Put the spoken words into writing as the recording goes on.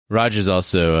Roger's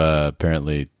also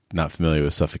apparently not familiar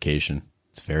with suffocation.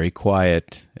 It's very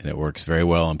quiet, and it works very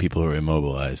well on people who are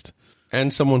immobilized.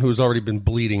 And someone who's already been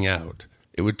bleeding out.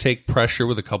 It would take pressure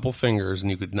with a couple fingers,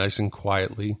 and you could nice and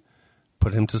quietly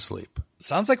put him to sleep.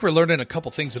 Sounds like we're learning a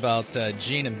couple things about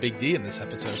Gene and Big D in this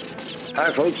episode.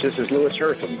 Hi, folks. This is Louis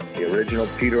Hertham, the original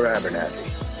Peter Abernathy.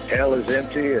 Hell is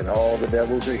empty, and all the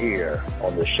devils are here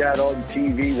on the Shat On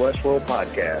TV Westworld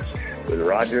podcast with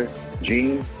Roger,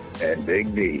 Gene, and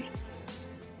Big D.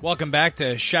 Welcome back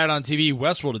to Shat On TV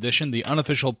Westworld Edition, the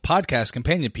unofficial podcast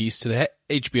companion piece to the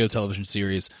HBO television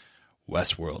series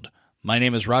Westworld. My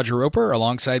name is Roger Roper.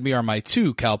 Alongside me are my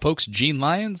two cowpokes, Gene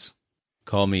Lyons.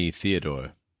 Call me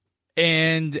Theodore.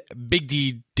 And Big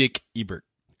D, Dick Ebert.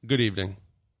 Good evening.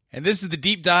 And this is the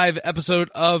deep dive episode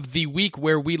of the week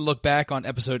where we look back on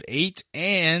episode 8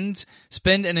 and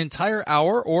spend an entire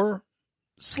hour or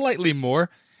slightly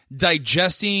more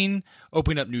digesting,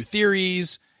 opening up new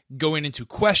theories, going into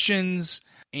questions,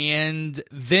 and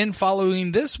then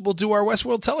following this, we'll do our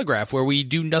Westworld Telegraph, where we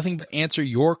do nothing but answer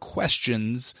your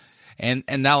questions and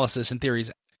analysis and theories.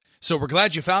 So we're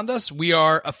glad you found us. We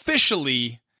are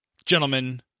officially,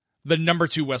 gentlemen, the number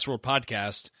 2 Westworld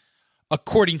podcast,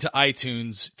 according to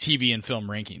iTunes TV and film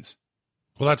rankings.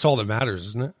 Well, that's all that matters,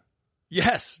 isn't it?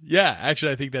 Yes. Yeah,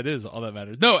 actually, I think that is all that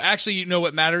matters. No, actually, you know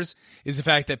what matters is the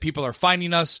fact that people are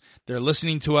finding us. They're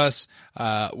listening to us.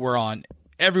 We're on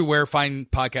everywhere fine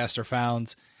podcasts are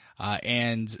found,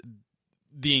 and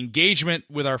the engagement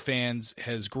with our fans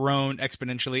has grown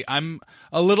exponentially. I'm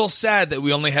a little sad that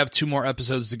we only have 2 more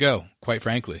episodes to go, quite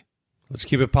frankly. Let's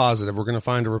keep it positive. We're going to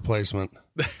find a replacement.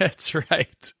 That's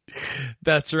right.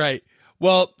 That's right.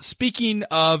 Well, speaking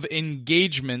of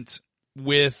engagement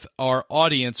with our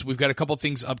audience, we've got a couple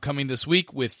things upcoming this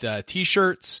week with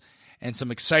T-shirts and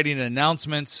some exciting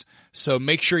announcements. So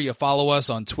make sure you follow us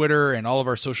on Twitter and all of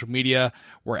our social media.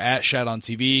 We're at Shat On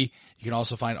TV. You can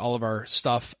also find all of our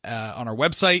stuff on our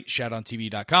website,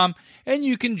 shatontv.com. And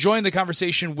you can join the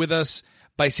conversation with us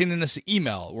by sending us an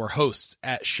email. We're hosts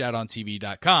at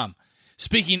shatontv.com.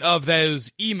 Speaking of those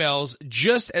emails,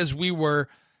 just as we were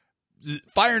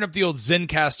firing up the old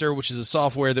Zencaster, which is a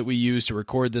software that we use to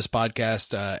record this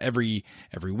podcast every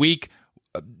week,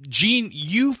 Gene,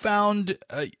 you found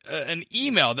an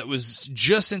email that was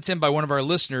just sent in by one of our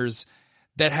listeners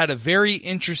that had a very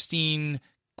interesting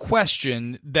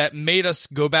question that made us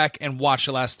go back and watch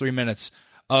the last 3 minutes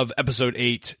of episode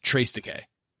 8, Trace Decay.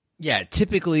 Yeah,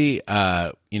 typically,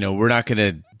 we're not going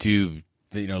to do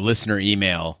listener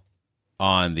email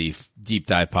on the Deep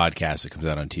Dive podcast that comes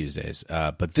out on Tuesdays.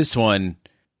 But this one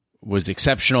was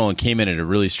exceptional and came in at a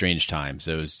really strange time.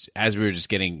 So it was, as we were just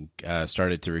getting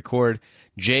started to record,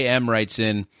 JM writes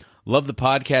in, "Love the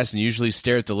podcast and usually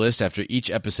stare at the list after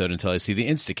each episode until I see the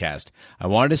Instacast. I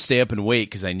wanted to stay up and wait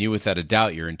because I knew without a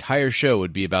doubt your entire show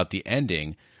would be about the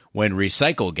ending when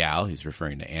Recycle Gal," he's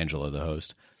referring to Angela, the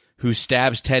host, "who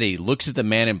stabs Teddy, looks at the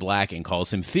man in black and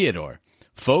calls him Theodore.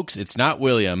 Folks, it's not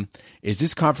William. Is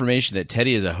this confirmation that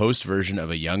Teddy is a host version of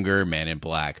a younger man in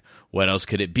black? What else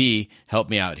could it be? Help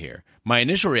me out here." My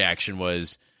initial reaction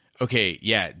was, okay,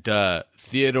 yeah, duh,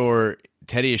 Theodore,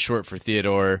 Teddy is short for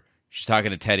Theodore. She's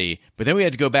talking to Teddy. But then we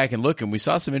had to go back and look, and we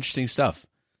saw some interesting stuff.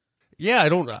 Yeah,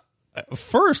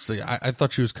 first, I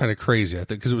thought she was kind of crazy, I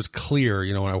think, because it was clear,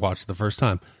 when I watched it the first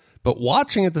time. But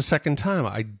watching it the second time,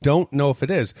 I don't know if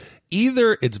it is.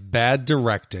 Either it's bad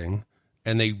directing,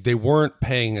 and they weren't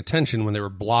paying attention when they were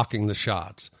blocking the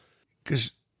shots,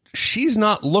 because she's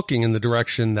not looking in the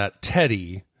direction that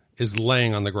Teddy is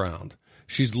laying on the ground.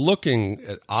 She's looking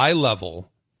at eye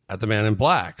level at the man in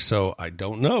black. So I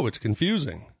don't know. It's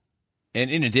confusing.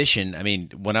 And in addition, I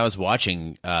mean, when I was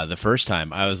watching the first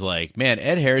time, I was like, man,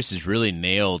 Ed Harris has really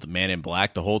nailed Man in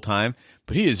Black the whole time,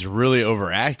 but he is really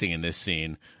overacting in this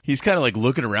scene. He's kind of like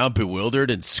looking around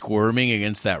bewildered and squirming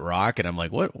against that rock, and I'm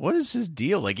like, what is his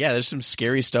deal? Like, yeah, there's some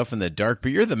scary stuff in the dark,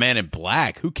 but you're the Man in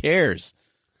Black. Who cares?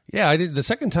 Yeah, the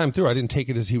second time through, I didn't take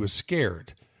it as he was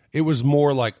scared. It was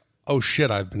more like, oh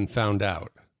shit, I've been found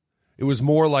out. It was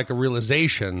more like a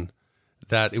realization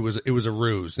that it was a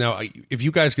ruse. Now, if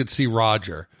you guys could see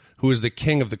Roger, who is the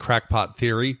king of the crackpot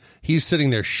theory, he's sitting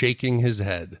there shaking his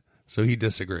head, so he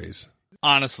disagrees.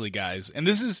 Honestly, guys, and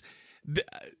this is,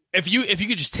 if you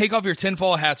could just take off your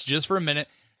tinfoil hats just for a minute,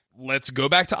 let's go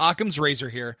back to Occam's razor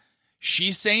here.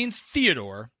 She's saying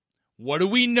Theodore. What do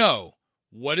we know?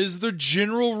 What is the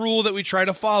general rule that we try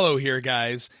to follow here,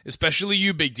 guys? Especially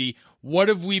you, Big D. What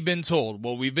have we been told?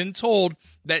 Well, we've been told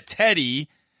that Teddy,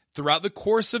 throughout the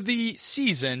course of the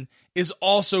season, is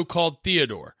also called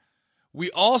Theodore. We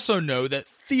also know that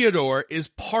Theodore is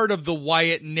part of the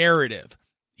Wyatt narrative.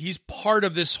 He's part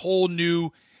of this whole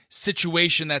new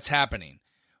situation that's happening.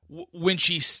 When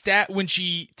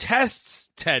she tests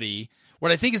Teddy,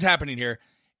 what I think is happening here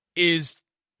is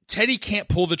Teddy can't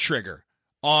pull the trigger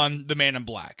on the Man in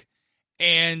Black.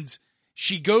 And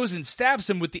she goes and stabs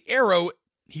him with the arrow.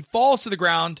 He falls to the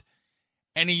ground,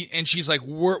 and she's like,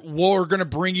 we're going to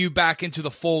bring you back into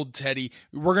the fold, Teddy.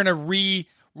 We're going to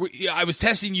I was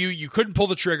testing you. You couldn't pull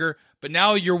the trigger, but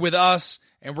now you're with us,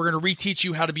 and we're going to reteach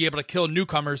you how to be able to kill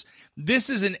newcomers. This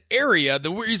is an area,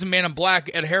 the reason Man in Black,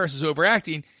 Ed Harris, is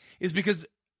overacting is because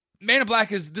Man in Black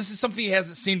this is something he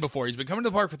hasn't seen before. He's been coming to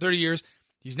the park for 30 years.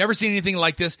 He's never seen anything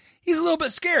like this. He's a little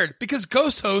bit scared because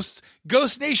Ghost hosts,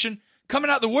 Ghost Nation,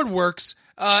 coming out the woodworks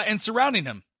and surrounding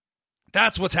him.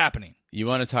 That's what's happening. You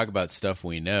want to talk about stuff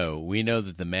we know? We know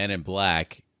that the Man in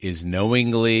Black is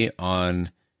knowingly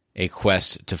on a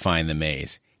quest to find the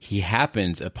maze. He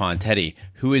happens upon Teddy,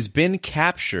 who has been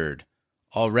captured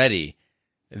already,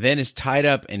 then is tied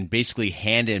up and basically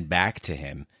handed back to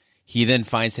him. He then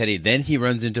finds Teddy. Then he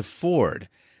runs into Ford.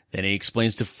 Then he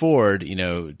explains to Ford,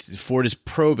 Ford is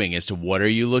probing as to what are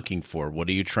you looking for? What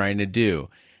are you trying to do?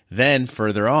 Then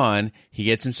further on, he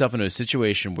gets himself into a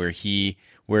situation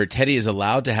where Teddy is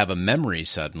allowed to have a memory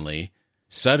suddenly.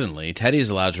 Suddenly, Teddy is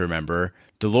allowed to remember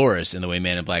Dolores and the way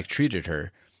Man in Black treated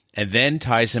her, and then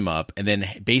ties him up and then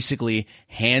basically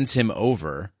hands him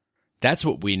over. That's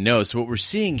what we know. So what we're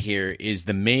seeing here is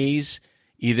the maze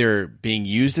either being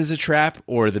used as a trap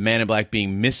or the Man in Black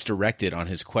being misdirected on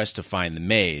his quest to find the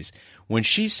maze. When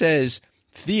she says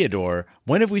Theodore,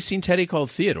 when have we seen Teddy called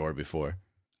Theodore before?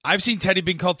 I've seen Teddy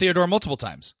being called Theodore multiple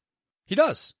times. He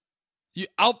does.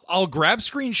 I'll grab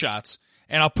screenshots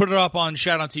and I'll put it up on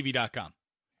shatontv.com.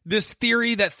 This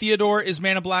theory that Theodore is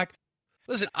Man in Black.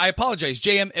 Listen, I apologize,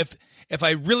 JM, if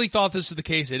I really thought this was the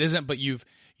case. It isn't, but you've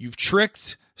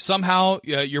tricked somehow.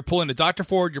 You're pulling a Dr.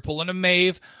 Ford, you're pulling a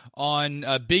Maeve on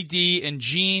Big D and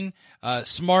Gene,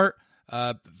 smart,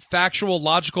 factual,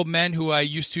 logical men who I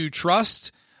used to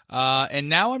trust, and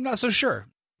now I'm not so sure.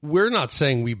 We're not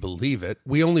saying we believe it.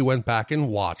 We only went back and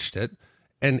watched it.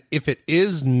 And if it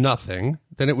is nothing,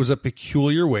 then it was a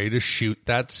peculiar way to shoot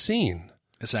that scene.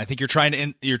 Listen, I think you're trying to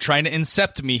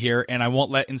incept me here, and I won't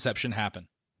let inception happen.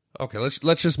 Okay, let's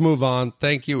just move on.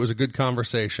 Thank you. It was a good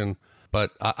conversation,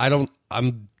 but I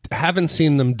haven't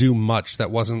seen them do much that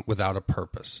wasn't without a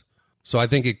purpose. So I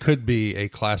think it could be a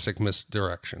classic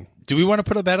misdirection. Do we want to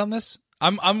put a bet on this?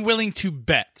 I'm willing to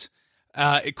bet.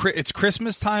 It's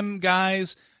Christmas time,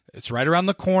 guys. It's right around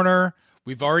the corner.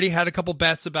 We've already had a couple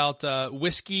bets about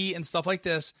whiskey and stuff like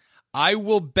this. I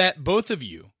will bet both of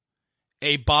you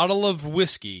a bottle of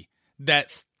whiskey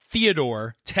that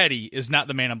Theodore, Teddy, is not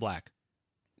the Man in Black.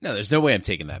 No, there's no way I'm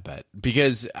taking that bet,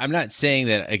 because I'm not saying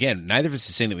that, again, neither of us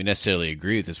is saying that we necessarily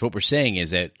agree with this. What we're saying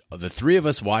is that the three of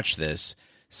us watched this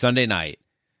Sunday night,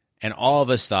 and all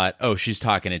of us thought, oh, she's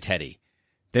talking to Teddy.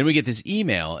 Then we get this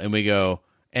email, and we go,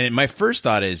 and my first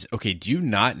thought is, okay, do you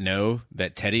not know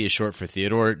that Teddy is short for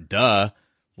Theodore? Duh.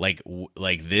 Like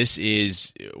this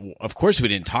is, of course we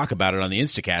didn't talk about it on the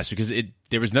Instacast because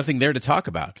there was nothing there to talk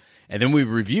about. And then we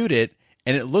reviewed it,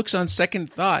 and it looks on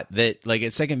second thought that, like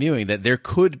at second viewing, that there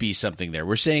could be something there.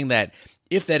 We're saying that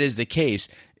if that is the case,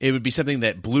 it would be something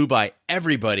that blew by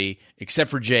everybody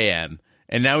except for JM.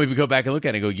 And now we would go back and look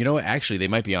at it and go, you know what? Actually, they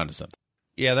might be onto something.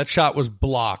 Yeah, that shot was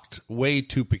blocked. Way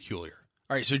too peculiar.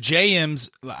 All right, so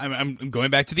JM's, I'm going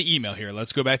back to the email here.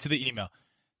 Let's go back to the email.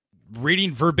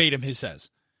 Reading verbatim, he says,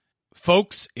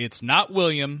 folks, it's not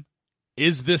William.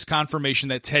 Is this confirmation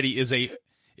that Teddy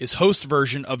is host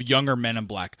version of younger Men in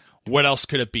Black? What else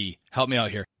could it be? Help me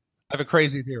out here. I have a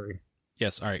crazy theory.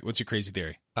 Yes, all right. What's your crazy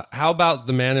theory? How about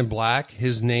the Man in Black?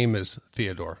 His name is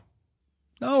Theodore.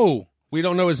 No. We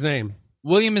don't know his name.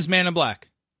 William is Man in Black.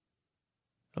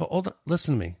 Oh, hold on.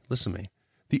 Listen to me.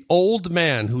 The old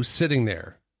man who's sitting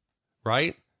there,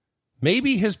 right?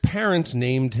 Maybe his parents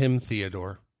named him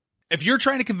Theodore. If you're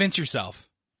trying to convince yourself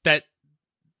that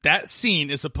that scene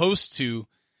is supposed to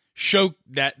show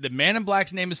that the Man in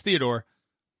Black's name is Theodore,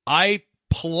 I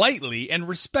politely and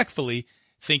respectfully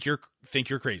think you're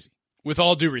crazy. With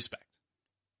all due respect.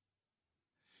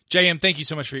 JM, thank you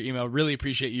so much for your email. Really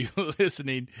appreciate you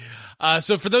listening.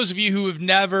 So for those of you who have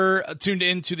never tuned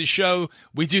into the show,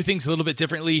 we do things a little bit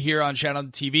differently here on Shat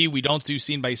On TV. We don't do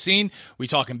scene by scene. We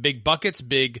talk in big buckets,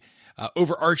 big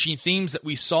overarching themes that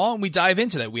we saw, and we dive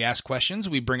into that. We ask questions,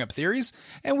 we bring up theories,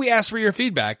 and we ask for your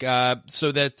feedback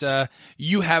so that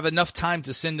you have enough time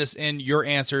to send us in your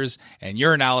answers and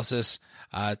your analysis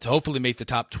to hopefully make the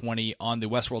top 20 on the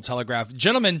Westworld Telegraph.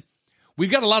 Gentlemen, we've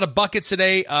got a lot of buckets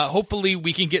today. Hopefully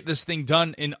we can get this thing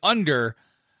done in under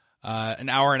an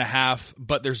hour and a half,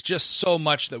 but there's just so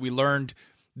much that we learned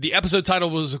The episode title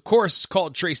was, of course,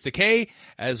 called Trace Decay.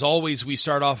 As always, we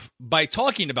start off by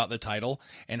talking about the title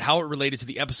and how it related to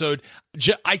the episode.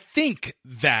 I think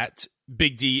that,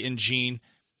 Big D and Gene,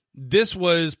 this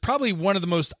was probably one of the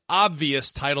most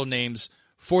obvious title names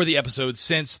for the episode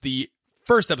since the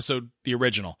first episode, the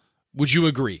original. Would you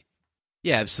agree?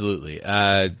 Yeah, absolutely.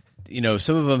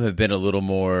 Some of them have been a little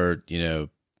more,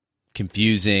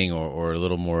 confusing or a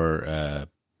little more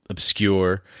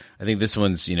obscure. I think this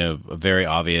one's, very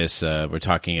obvious. We're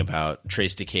talking about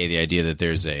trace decay, the idea that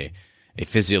there's a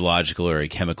physiological or a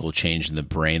chemical change in the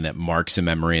brain that marks a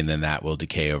memory, and then that will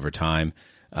decay over time.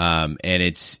 And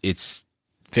it's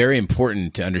very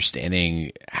important to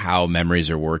understanding how memories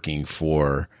are working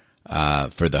for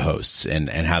the hosts and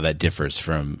how that differs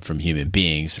from human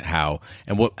beings, how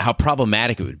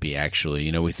problematic it would be.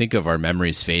 Actually, we think of our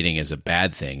memories fading as a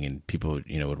bad thing, and people,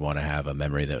 would want to have a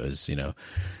memory that was,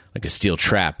 like a steel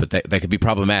trap, but that could be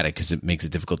problematic because it makes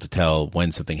it difficult to tell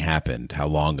when something happened, how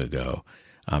long ago,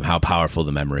 how powerful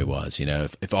the memory was.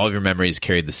 If all of your memories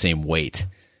carried the same weight,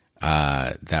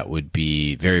 that would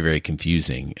be very, very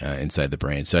confusing inside the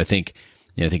brain. So I think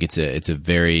it's a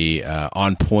very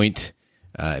on point,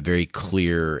 very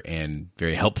clear and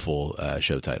very helpful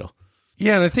show title.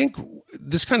 Yeah, and I think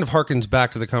this kind of harkens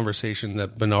back to the conversation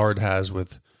that Bernard has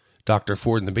with Dr.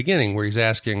 Ford in the beginning, where he's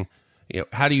asking,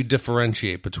 how do you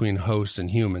differentiate between host and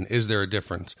human? Is there a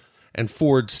difference? And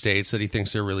Ford states that he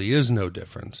thinks there really is no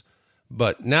difference.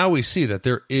 But now we see that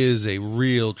there is a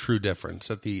real true difference,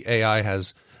 that the AI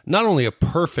has not only a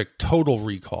perfect total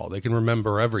recall, they can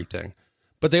remember everything,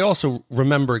 but they also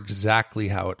remember exactly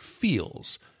how it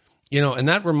feels. And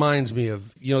that reminds me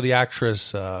of, the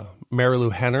actress Mary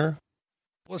Lou Henner.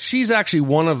 Well, she's actually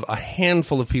one of a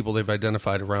handful of people they've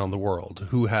identified around the world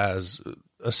who has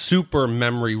a super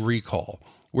memory recall,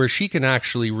 where she can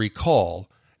actually recall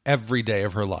every day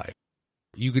of her life.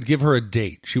 You could give her a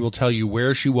date. She will tell you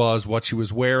where she was, what she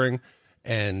was wearing,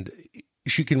 and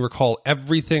she can recall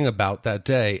everything about that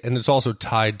day. And it's also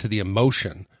tied to the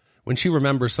emotion. When she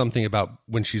remembers something about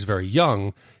when she's very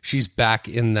young, she's back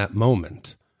in that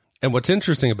moment. And what's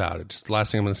interesting about it, just the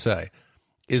last thing I'm going to say,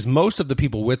 is most of the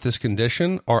people with this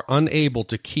condition are unable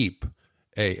to keep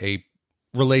a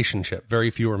relationship. Very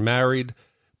few are married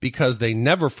because they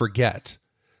never forget.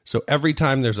 So every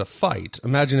time there's a fight,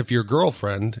 imagine if your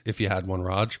girlfriend, if you had one,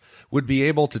 Raj, would be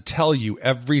able to tell you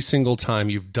every single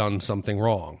time you've done something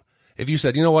wrong. If you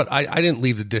said, you know what, I didn't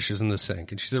leave the dishes in the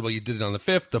sink. And she said, well, you did it on the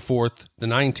 5th, the 4th, the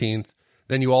 19th.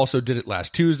 Then you also did it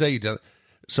last Tuesday. You did it.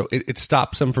 So it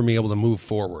stops them from being able to move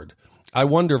forward. I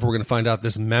wonder if we're going to find out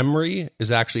this memory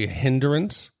is actually a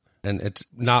hindrance and it's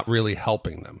not really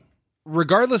helping them.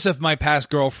 Regardless if my past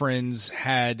girlfriends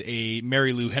had a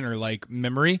Mary Lou Henner-like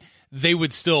memory, they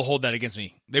would still hold that against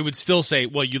me. They would still say,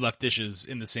 well, you left dishes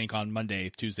in the sink on Monday,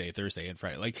 Tuesday, Thursday, and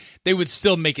Friday. Like, they would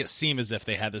still make it seem as if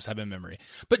they had this type of memory.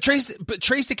 But trace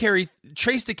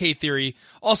decay theory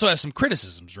also has some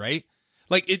criticisms, right?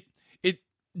 Like, it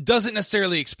doesn't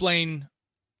necessarily explain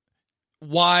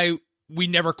why we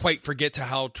never quite forget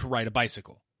how to ride a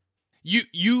bicycle.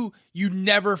 You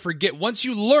never forget. Once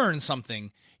you learn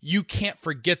something, you can't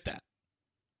forget that.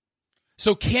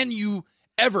 So can you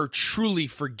ever truly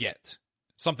forget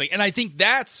something? And I think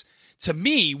that's, to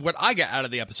me, what I got out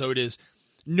of the episode is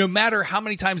no matter how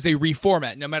many times they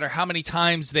reformat, no matter how many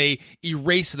times they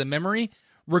erase the memory,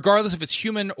 regardless if it's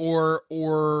human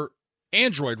or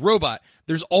android, robot,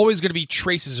 there's always going to be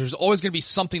traces. There's always going to be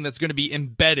something that's going to be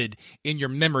embedded in your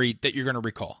memory that you're going to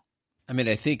recall. I mean,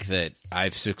 I think that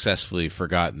I've successfully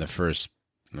forgotten the first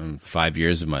 5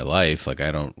 years of my life. Like,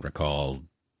 I don't recall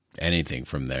anything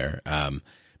from there.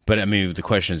 But I mean, the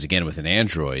question is, again, with an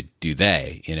android, do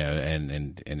they,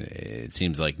 and it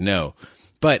seems like no.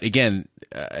 But again,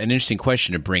 an interesting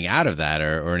question to bring out of that,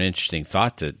 or an interesting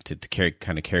thought to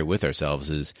carry with ourselves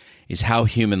is how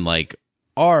human-like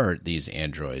are these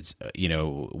androids?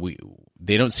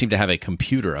 They don't seem to have a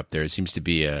computer up there. It seems to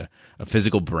be a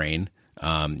physical brain.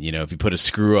 If you put a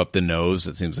screw up the nose,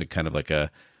 it seems like kind of like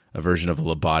a version of a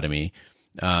lobotomy.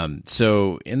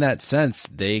 So in that sense,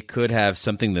 they could have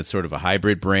something that's sort of a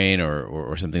hybrid brain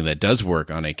or something that does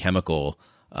work on a chemical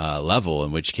level,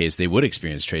 in which case they would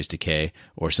experience trace decay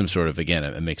or some sort of, again,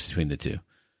 a mix between the two.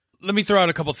 Let me throw out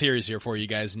a couple theories here for you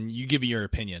guys, and you give me your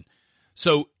opinion.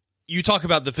 So you talk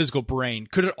about the physical brain.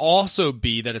 Could it also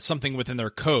be that it's something within their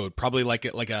code, probably like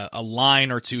a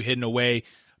line or two hidden away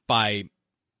by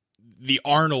the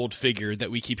Arnold figure that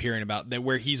we keep hearing about, that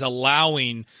where he's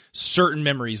allowing certain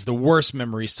memories, the worst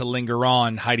memories, to linger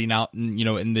on, hiding out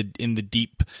in the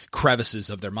deep crevices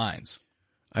of their minds?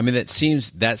 I mean,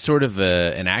 that sort of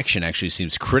an action actually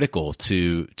seems critical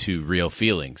to real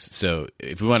feelings. So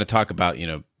if we want to talk about,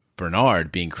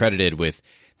 Bernard being credited with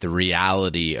the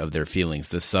reality of their feelings,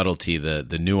 the subtlety,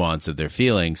 the nuance of their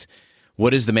feelings,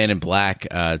 what does the Man in Black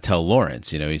tell Lawrence?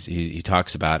 He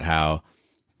talks about how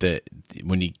to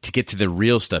get to the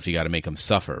real stuff, you got to make them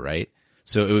suffer, right?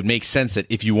 So it would make sense that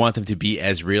if you want them to be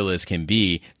as real as can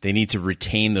be, they need to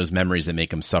retain those memories that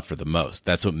make them suffer the most.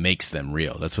 That's what makes them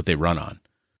real. That's what they run on.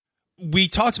 We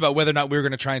talked about whether or not we were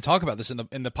going to try and talk about this in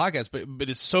the podcast, but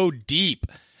it's so deep.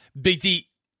 Big D,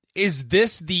 is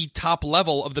this the top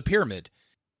level of the pyramid?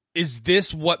 Is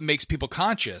this what makes people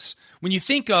conscious? When you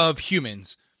think of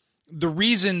humans, the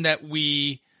reason that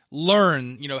we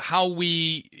learn, how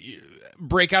we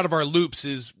break out of our loops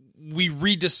is we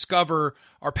rediscover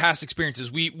our past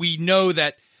experiences. We know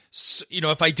that,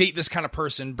 if I date this kind of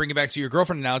person, bring it back to your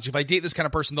girlfriend analogy, if I date this kind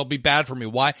of person, they'll be bad for me.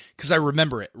 Why? Because I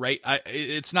remember it, right?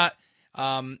 It's not,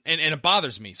 and it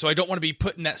bothers me. So I don't want to be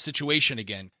put in that situation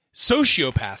again.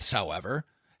 Sociopaths, however,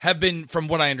 have been, from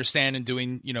what I understand and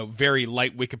doing, very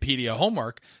light Wikipedia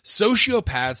homework,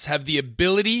 sociopaths have the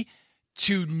ability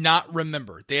to not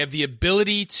remember. They have the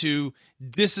ability to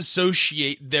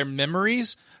disassociate their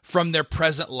memories from their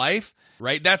present life,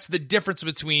 right? That's the difference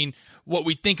between what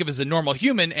we think of as a normal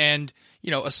human and, a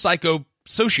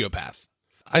sociopath.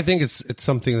 I think it's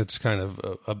something that's kind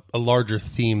of a larger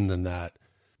theme than that.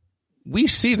 We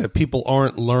see that people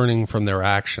aren't learning from their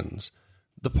actions.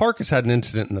 The park has had an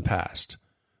incident in the past.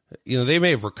 They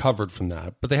may have recovered from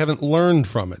that, but they haven't learned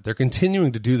from it. They're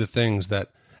continuing to do the things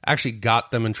that actually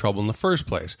got them in trouble in the first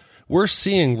place. We're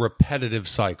seeing repetitive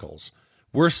cycles.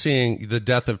 We're seeing the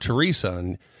death of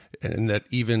Teresa, and that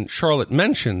even Charlotte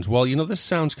mentions, well, this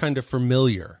sounds kind of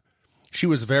familiar. She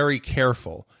was very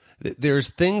careful. There's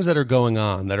things that are going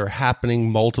on that are happening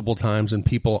multiple times, and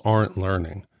people aren't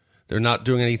learning. They're not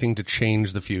doing anything to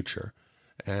change the future.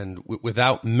 And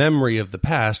without memory of the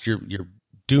past, you're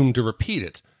doomed to repeat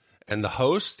it. And the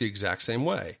host, the exact same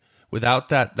way. Without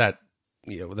that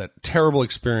terrible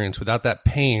experience, without that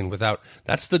pain,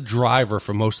 that's the driver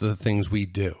for most of the things we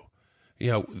do.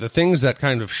 The things that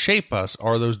kind of shape us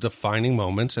are those defining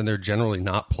moments, and they're generally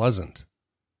not pleasant.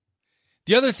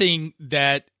 The other thing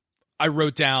that I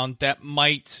wrote down that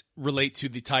might relate to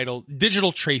the title,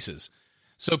 digital traces.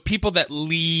 So people that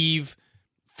leave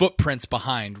footprints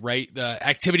behind, right? The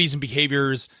activities and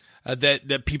behaviors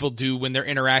that people do when they're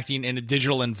interacting in a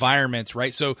digital environment,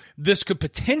 right? So this could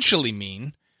potentially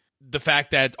mean the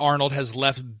fact that Arnold has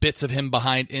left bits of him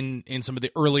behind in some of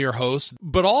the earlier hosts,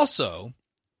 but also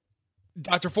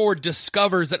Dr. Ford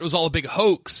discovers that it was all a big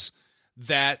hoax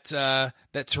that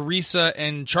Teresa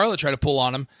and Charlotte tried to pull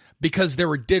on him because there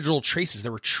were digital traces.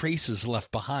 There were traces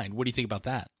left behind. What do you think about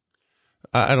that?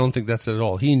 I don't think that's it at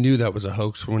all. He knew that was a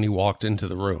hoax when he walked into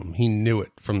the room. He knew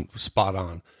it from spot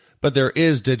on. But there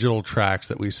is digital tracks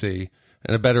that we see,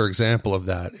 and a better example of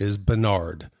that is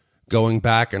Bernard going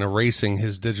back and erasing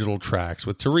his digital tracks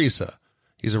with Teresa.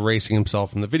 He's erasing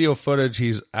himself from the video footage.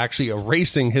 He's actually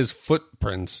erasing his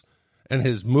footprints and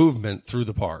his movement through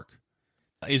the park.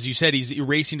 As you said, he's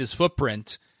erasing his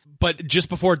footprint, but just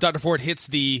before Dr. Ford hits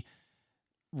the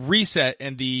reset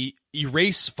and the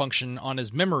erase function on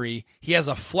his memory, he has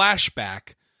a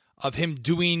flashback of him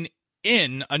doing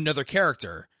in another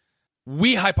character.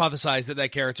 We hypothesize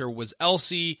that character was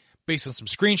Elsie based on some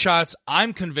screenshots.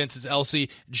 I'm convinced it's Elsie.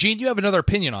 Gene, do you have another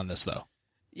opinion on this, though?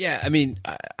 Yeah, I mean,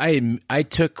 I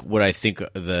took what I think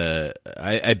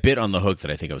I bit on the hook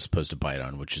that I think I was supposed to bite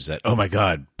on, which is that, oh my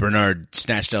God, Bernard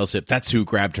snatched Elsie up. That's who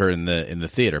grabbed her in the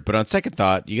theater. But on second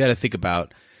thought, you got to think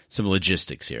about some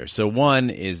logistics here. So one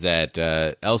is that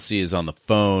Elsie is on the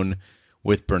phone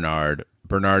with Bernard.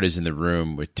 Bernard is in the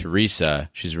room with Teresa.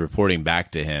 She's reporting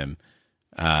back to him.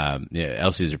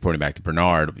 Elsie is reporting back to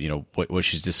Bernard, what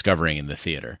she's discovering in the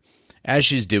theater. As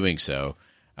she's doing so,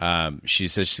 she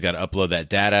says she's got to upload that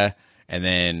data, and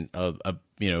then,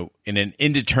 in an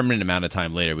indeterminate amount of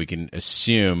time later, we can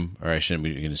assume, or I shouldn't,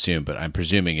 we can assume, but I'm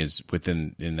presuming is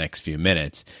within the next few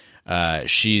minutes,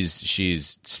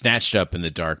 she's snatched up in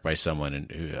the dark by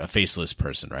someone, a faceless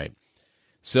person, right?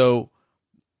 So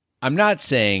I'm not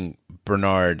saying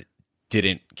Bernard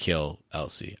didn't kill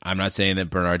Elsie. I'm not saying that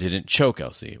Bernard didn't choke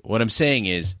Elsie. What I'm saying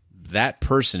is that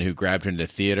person who grabbed her in the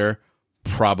theater,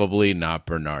 probably not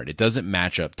Bernard. It doesn't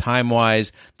match up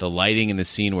time-wise. The lighting in the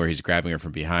scene where he's grabbing her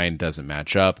from behind doesn't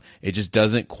match up. It just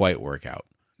doesn't quite work out.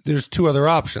 There's two other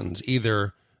options.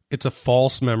 Either it's a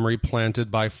false memory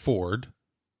planted by Ford,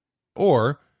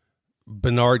 or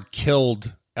Bernard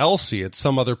killed Elsie at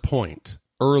some other point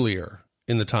earlier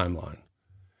in the timeline.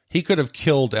 He could have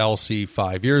killed Elsie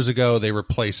 5 years ago. They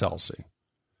replace Elsie.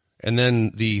 And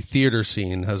then the theater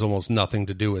scene has almost nothing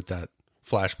to do with that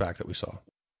flashback that we saw.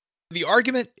 The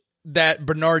argument that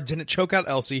Bernard didn't choke out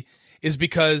Elsie is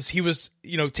because he was,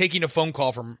 taking a phone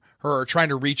call from her or trying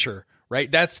to reach her,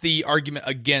 right? That's the argument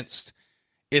against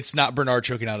it's not Bernard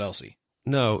choking out Elsie.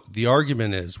 No, the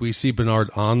argument is we see Bernard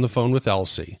on the phone with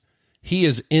Elsie. He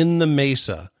is in the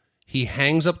mesa. He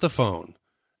hangs up the phone.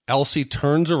 Elsie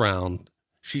turns around.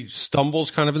 She stumbles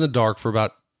kind of in the dark for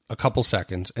about a couple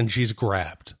seconds, and she's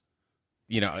grabbed.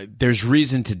 There's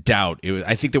reason to doubt.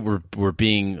 I think that we're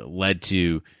being led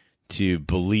to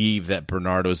believe that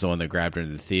Bernard was the one that grabbed her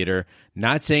in the theater.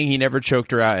 Not saying he never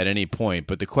choked her out at any point,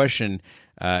 but the question,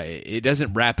 it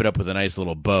doesn't wrap it up with a nice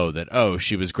little bow that, oh,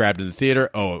 she was grabbed in the theater.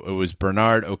 Oh, it was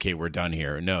Bernard. Okay, we're done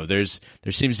here. No, there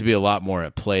seems to be a lot more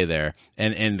at play there.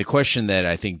 And the question that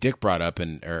I think Dick brought up,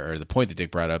 or the point that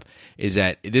Dick brought up, is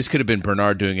that this could have been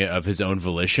Bernard doing it of his own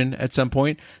volition at some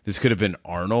point. This could have been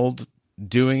Arnold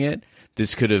doing it.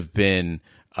 This could have been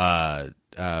Bernard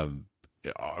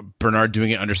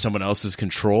doing it under someone else's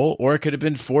control, or it could have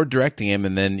been Ford directing him,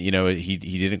 and then he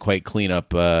didn't quite clean up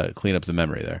the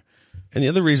memory there. And the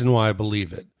other reason why I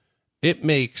believe it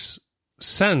makes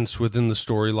sense within the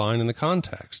storyline and the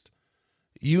context.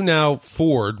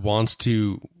 Ford wants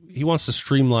to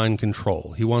streamline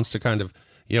control. He wants to kind of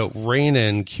rein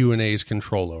in Q&A's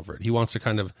control over it. He wants to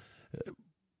kind of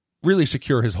really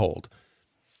secure his hold.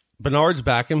 Bernard's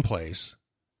back in place.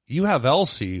 You have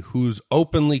Elsie, who's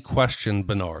openly questioned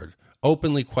Bernard,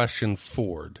 openly questioned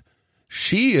Ford.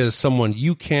 She is someone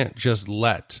you can't just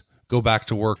let go back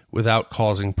to work without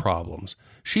causing problems.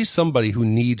 She's somebody who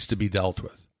needs to be dealt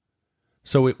with.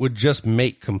 So it would just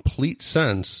make complete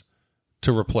sense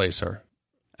to replace her.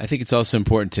 I think it's also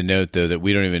important to note, though, that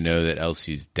we don't even know that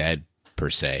Elsie's dead,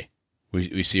 per se.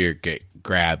 We see her get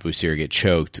grabbed. We see her get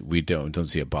choked. We don't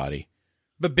see a body.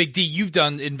 But Big D, you've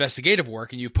done investigative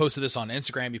work, and you've posted this on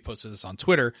Instagram, you posted this on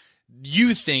Twitter.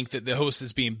 You think that the host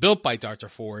that's being built by Dr.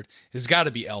 Ford has got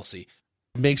to be Elsie.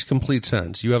 It makes complete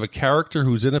sense. You have a character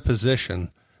who's in a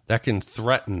position that can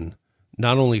threaten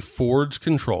not only Ford's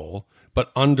control,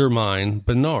 but undermine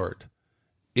Bernard.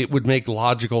 It would make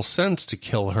logical sense to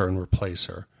kill her and replace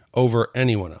her over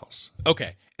anyone else.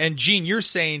 Okay. And Gene, you're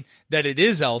saying that it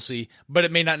is Elsie, but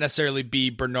it may not necessarily be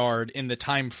Bernard in the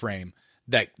time frame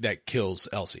that kills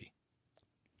Elsie.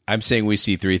 I'm saying we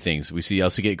see three things. We see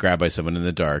Elsie get grabbed by someone in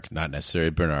the dark, not necessarily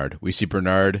Bernard. We see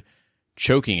Bernard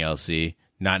choking Elsie,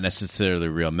 not necessarily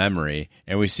real memory.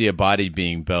 And we see a body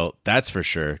being built, that's for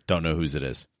sure. Don't know whose it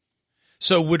is.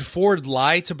 So would Ford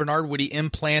lie to Bernard? Would he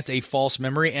implant a false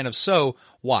memory? And if so,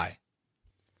 why?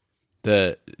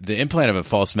 The implant of a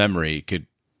false memory could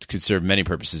serve many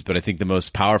purposes, but I think the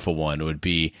most powerful one would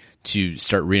be to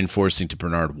start reinforcing to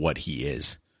Bernard what he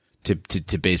is. To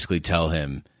basically tell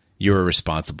him, you're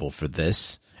responsible for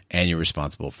this and you're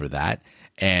responsible for that.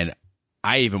 And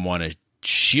I even want to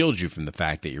shield you from the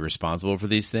fact that you're responsible for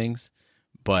these things.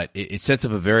 But it sets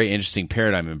up a very interesting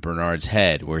paradigm in Bernard's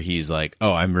head where he's like,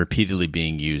 oh, I'm repeatedly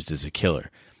being used as a killer.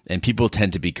 And people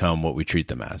tend to become what we treat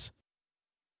them as.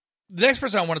 The next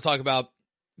person I want to talk about,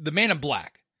 the Man in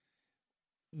Black.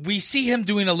 We see him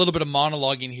doing a little bit of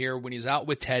monologuing here when he's out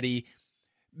with Teddy.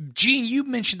 Gene, you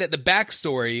mentioned that the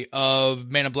backstory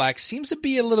of Man in Black seems to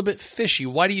be a little bit fishy.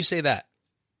 Why do you say that?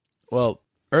 Well,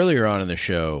 earlier on in the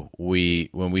show,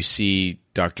 when we see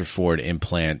Dr. Ford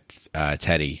implant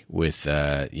Teddy with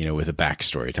a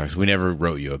backstory, we never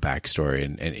wrote you a backstory,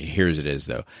 and here's it is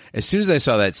though. As soon as I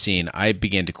saw that scene, I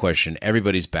began to question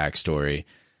everybody's backstory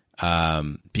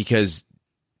because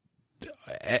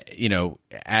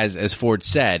as Ford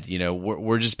said,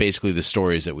 we're just basically the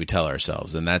stories that we tell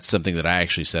ourselves. And that's something that I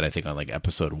actually said, I think on like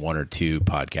episode 1 or 2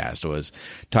 podcast, was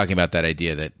talking about that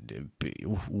idea that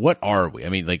what are we? I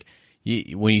mean, like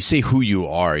when you say who you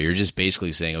are, you're just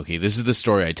basically saying, okay, this is the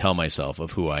story I tell myself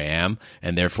of who I am.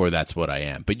 And therefore that's what I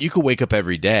am. But you could wake up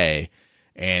every day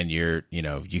and you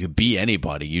could be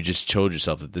anybody. You just told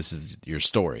yourself that this is your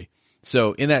story.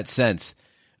 So in that sense,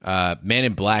 Man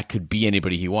in Black could be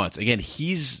anybody he wants. Again,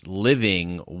 he's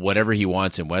living whatever he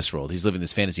wants in Westworld. He's living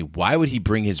this fantasy. Why would he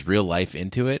bring his real life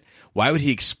into it? Why would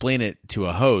he explain it to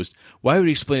a host? Why would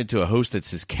he explain it to a host that's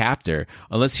his captor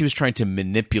unless he was trying to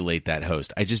manipulate that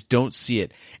host? I just don't see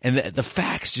it. And the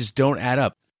facts just don't add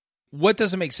up. What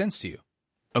doesn't make sense to you?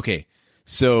 Okay,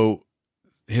 so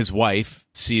his wife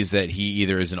sees that he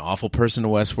either is an awful person to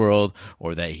Westworld,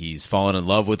 or that he's fallen in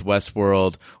love with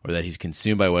Westworld, or that he's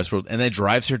consumed by Westworld, and that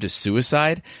drives her to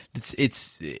suicide.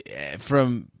 It's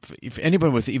if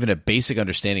anyone with even a basic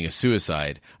understanding of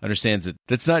suicide understands that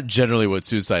that's not generally what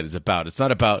suicide is about. It's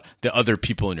not about the other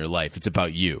people in your life. It's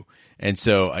about you. And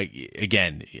so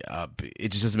again, it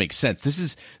just doesn't make sense. This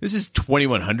is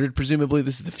 2100, presumably.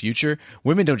 This is the future.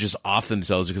 Women don't just off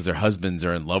themselves because their husbands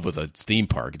are in love with a theme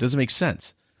park. It doesn't make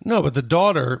sense. No, but the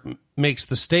daughter makes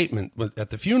the statement at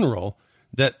the funeral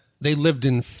that they lived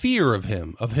in fear of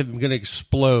him going to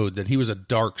explode, that he was a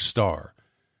dark star.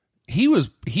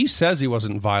 He says he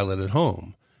wasn't violent at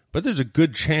home, but there's a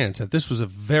good chance that this was a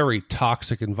very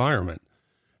toxic environment.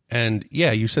 And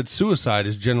yeah, you said suicide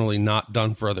is generally not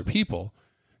done for other people.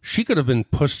 She could have been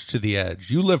pushed to the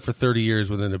edge. You live for 30 years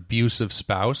with an abusive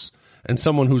spouse and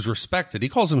someone who's respected. He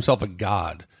calls himself a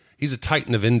god. He's a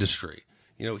titan of industry.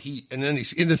 And then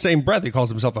he's in the same breath, he calls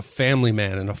himself a family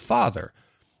man and a father.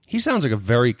 He sounds like a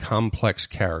very complex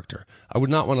character. I would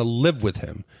not want to live with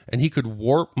him. And he could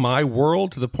warp my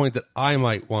world to the point that I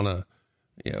might want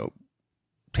to,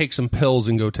 take some pills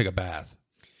and go take a bath.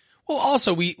 Well,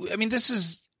 also, this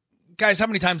is, guys, how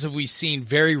many times have we seen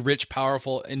very rich,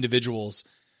 powerful individuals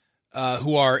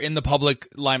who are in the public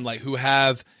limelight, who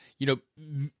have,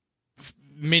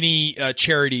 many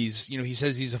charities? He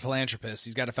says he's a philanthropist.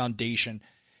 He's got a foundation.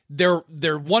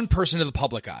 They're one person to the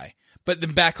public eye, but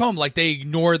then back home, like, they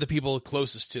ignore the people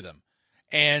closest to them.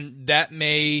 And that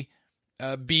may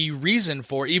be reason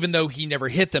for, even though he never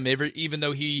hit them, even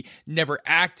though he never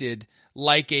acted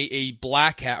like a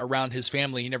black hat around his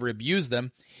family, he never abused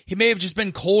them. He may have just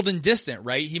been cold and distant,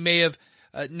 right? He may have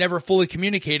never fully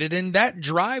communicated, and that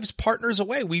drives partners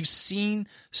away. We've seen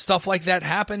stuff like that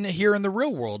happen here in the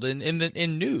real world,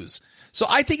 in news. So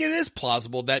I think it is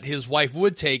plausible that his wife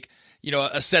would take,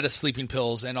 a set of sleeping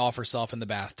pills and off herself in the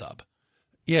bathtub.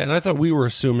 Yeah, and I thought we were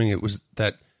assuming it was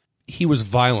that he was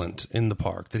violent in the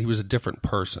park, that he was a different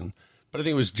person. But I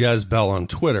think it was Jez Bell on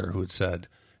Twitter who had said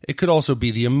it could also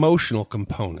be the emotional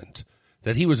component,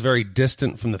 that he was very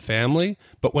distant from the family,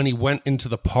 but when he went into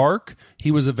the park,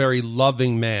 he was a very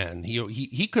loving man.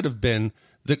 He could have been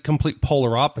the complete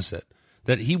polar opposite,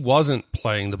 that he wasn't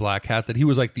playing the black hat, that he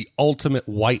was like the ultimate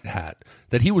white hat,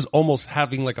 that he was almost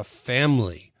having like a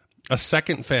family, a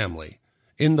second family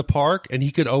in the park, and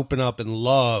he could open up and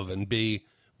love and be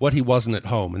what he wasn't at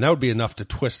home. And that would be enough to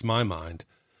twist my mind.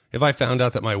 If I found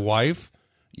out that my wife,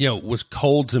 was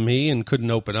cold to me and couldn't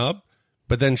open up,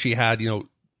 but then she had, a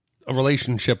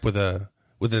relationship with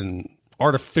an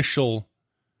artificial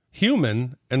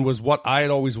human and was what I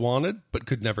had always wanted but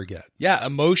could never get. Yeah,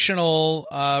 emotional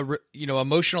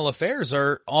affairs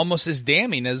are almost as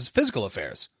damning as physical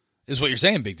affairs, is what you're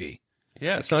saying, Big D.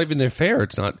 Yeah, it's not even the affair.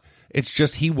 It's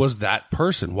just he was that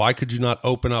person. Why could you not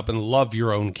open up and love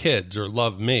your own kids or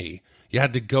love me? You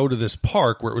had to go to this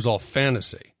park where it was all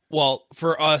fantasy. Well,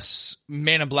 for us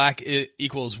Man in Black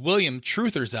equals William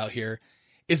truthers out here,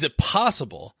 is it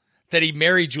possible that he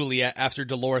married Juliet after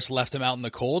Dolores left him out in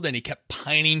the cold and he kept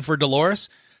pining for Dolores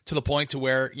to the point to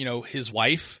where, his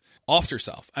wife offed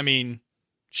herself? I mean,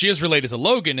 she is related to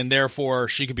Logan and therefore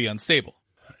she could be unstable.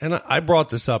 And I brought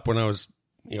this up when I was,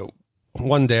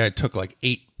 one day I took like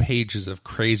 8 pages of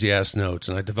crazy ass notes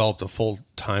and I developed a full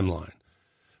timeline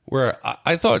where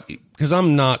I thought, because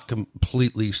I'm not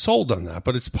completely sold on that,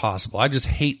 but it's possible. I just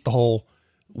hate the whole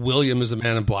William is a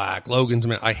man in black, Logan's a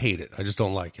man. I hate it. I just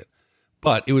don't like it.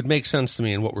 But it would make sense to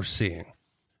me in what we're seeing.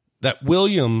 That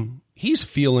William, he's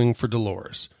feeling for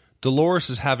Dolores. Dolores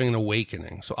is having an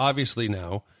awakening. So obviously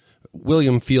now,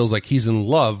 William feels like he's in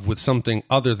love with something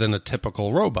other than a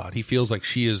typical robot. He feels like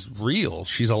she is real.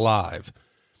 She's alive.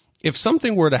 If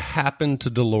something were to happen to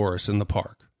Dolores in the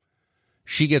park,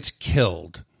 she gets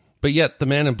killed, but yet the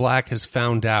Man in Black has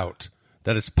found out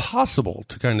that it's possible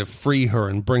to kind of free her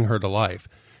and bring her to life.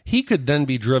 He could then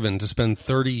be driven to spend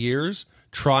 30 years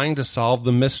trying to solve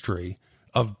the mystery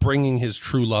of bringing his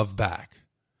true love back.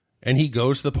 And he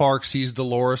goes to the park, sees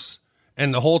Dolores,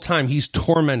 and the whole time he's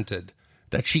tormented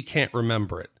that she can't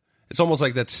remember it. It's almost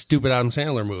like that stupid Adam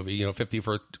Sandler movie, 50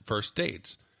 First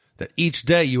Dates, that each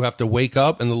day you have to wake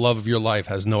up and the love of your life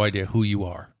has no idea who you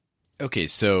are. Okay,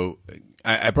 so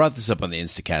I brought this up on the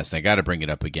Instacast, and I got to bring it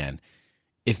up again.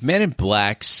 If Men in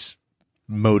Black's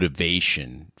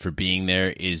motivation for being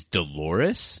there is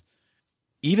Dolores,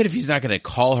 even if he's not going to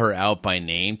call her out by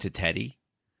name to Teddy,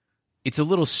 it's a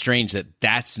little strange that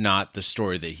that's not the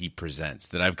story that he presents,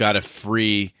 that I've got to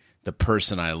free the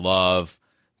person I love,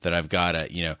 that I've got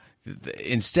to,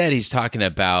 instead he's talking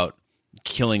about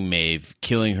killing Maeve,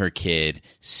 killing her kid,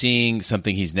 seeing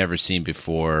something he's never seen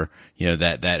before,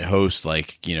 that host,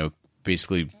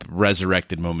 basically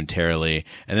resurrected momentarily,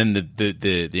 and then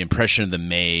the impression of the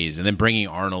maze, and then bringing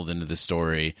Arnold into the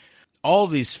story. All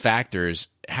these factors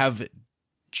have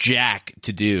jack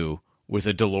to do with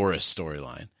a Dolores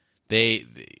storyline.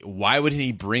 Why wouldn't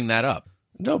he bring that up?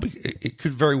 No, but it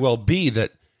could very well be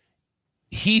that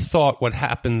he thought what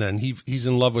happened then, he's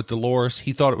in love with Dolores.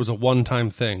 He thought it was a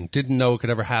one-time thing. Didn't know it could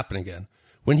ever happen again.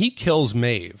 When he kills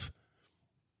Maeve,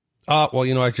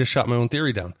 I just shot my own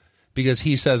theory down because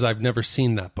he says, I've never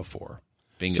seen that before.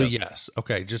 Bingo. So yes.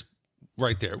 Okay. Just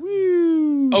right there.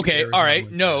 Woo, okay. All right.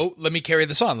 No, let me carry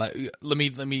this on. Let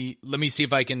me see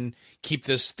if I can keep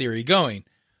this theory going.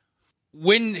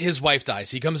 When his wife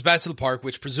dies, he comes back to the park,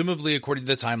 which presumably, according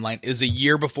to the timeline, is a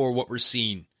year before what we're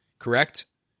seeing. Correct?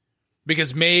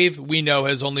 Because Maeve, we know,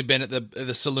 has only been at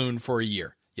the saloon for a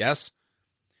year. Yes?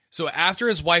 So after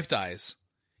his wife dies,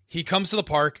 he comes to the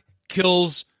park,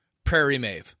 kills Prairie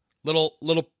Maeve. Little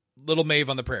Maeve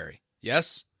on the prairie.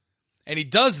 Yes? And he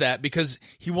does that because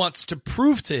he wants to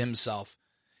prove to himself.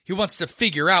 He wants to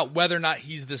figure out whether or not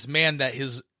he's this man that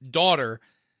his daughter,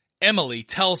 Emily,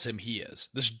 tells him he is.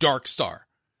 This dark star.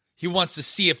 He wants to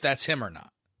see if that's him or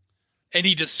not. And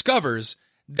he discovers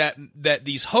that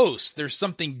these hosts, there's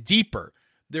something deeper.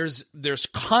 There's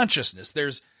consciousness.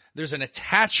 There's an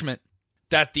attachment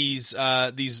that these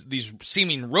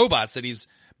seeming robots that he's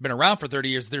been around for 30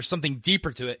 years, there's something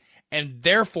deeper to it. And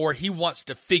therefore he wants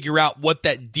to figure out what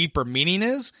that deeper meaning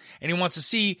is. And he wants to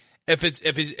see if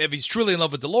he's truly in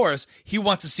love with Dolores, he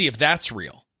wants to see if that's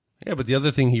real. Yeah, but the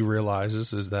other thing he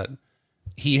realizes is that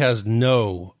he has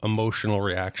no emotional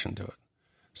reaction to it.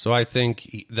 So I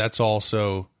think that's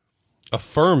also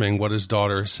affirming what his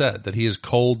daughter said, that he is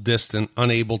cold, distant,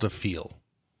 unable to feel.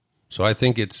 So I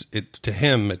think to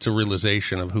him, it's a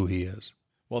realization of who he is.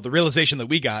 Well, the realization that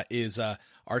we got is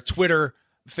our Twitter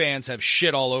fans have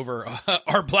shit all over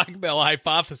our blackmail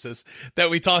hypothesis that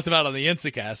we talked about on the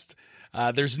Instacast.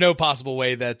 There's no possible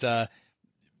way that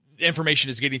information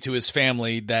is getting to his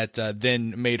family that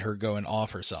then made her go and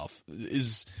off herself.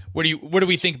 What do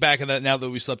we think back of that now that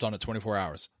we slept on it 24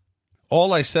 hours?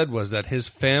 All I said was that his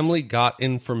family got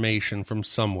information from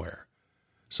somewhere.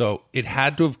 So it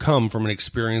had to have come from an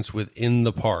experience within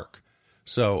the park.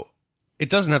 So it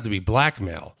doesn't have to be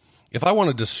blackmail. If I want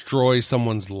to destroy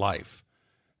someone's life,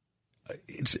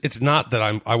 it's not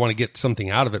that I want to get something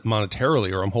out of it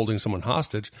monetarily or I'm holding someone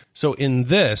hostage. So in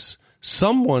this,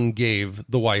 someone gave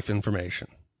the wife information.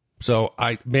 So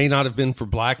I may not have been for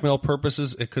blackmail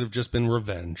purposes. It could have just been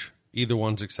revenge. Either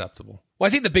one's acceptable. Well, I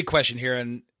think the big question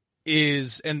here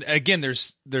is again,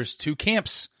 there's two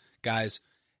camps, guys.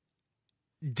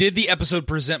 Did the episode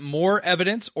present more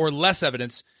evidence or less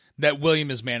evidence that William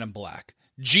is Man in Black?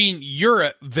 Gene,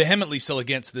 you're vehemently still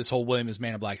against this whole William is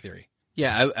Man in Black theory.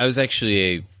 Yeah, I was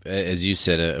actually, as you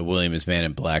said, a William is Man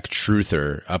in Black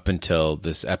truther up until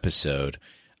this episode.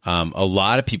 A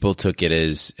lot of people took it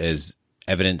as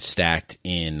evidence stacked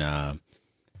in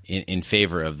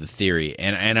favor of the theory,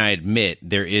 and I admit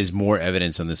there is more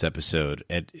evidence on this episode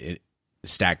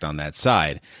stacked on that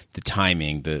side. The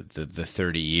timing, the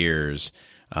 30 years,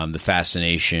 the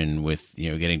fascination with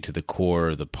getting to the core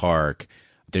of the park.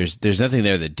 There's nothing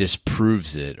there that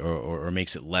disproves it or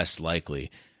makes it less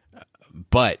likely.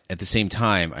 But at the same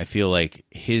time, I feel like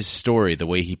his story, the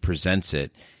way he presents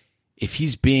it, if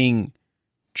he's being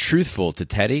truthful to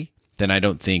Teddy, then I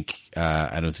don't think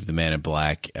the Man in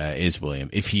Black is William.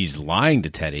 If he's lying to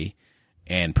Teddy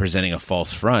and presenting a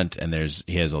false front, and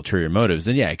he has ulterior motives,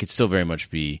 then yeah, it could still very much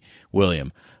be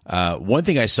William. One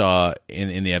thing I saw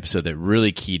in the episode that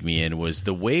really keyed me in was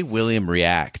the way William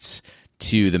reacts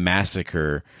to the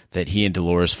massacre that he and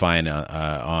Dolores find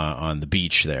on the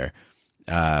beach there.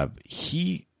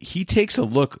 He takes a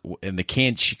look in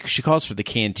the she calls for the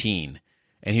canteen,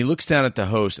 and he looks down at the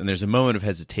host, and there's a moment of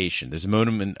hesitation. There's a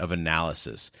moment of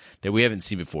analysis that we haven't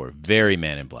seen before. Very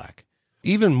Man in Black.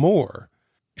 Even more,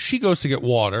 she goes to get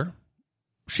water.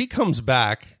 She comes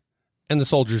back, and the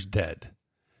soldier's dead.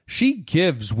 She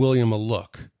gives William a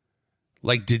look.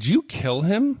 Like, did you kill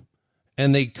him?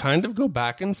 And they kind of go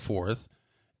back and forth,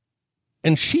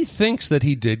 and she thinks that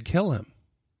he did kill him.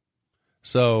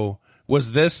 So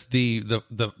was this the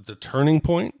turning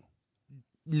point?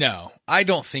 No, I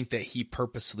don't think that he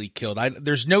purposely killed.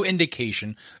 There's no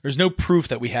indication. There's no proof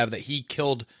that we have that he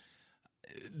killed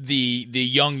the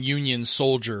young Union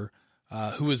soldier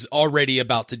who was already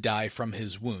about to die from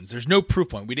his wounds. There's no proof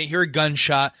point. We didn't hear a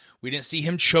gunshot. We didn't see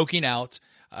him choking out.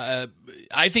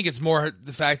 I think it's more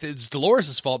the fact that it's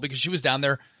Dolores' fault because she was down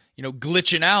there,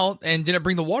 glitching out and didn't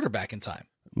bring the water back in time.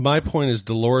 My point is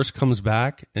Dolores comes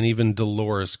back, and even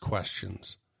Dolores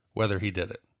questions whether he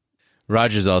did it.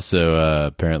 Roger's also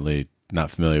apparently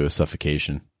not familiar with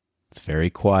suffocation. It's very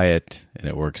quiet, and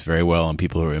it works very well on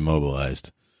people who are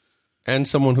immobilized. And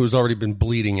someone who's already been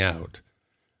bleeding out.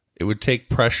 It would take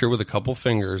pressure with a couple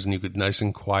fingers, and you could nice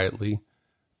and quietly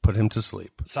put him to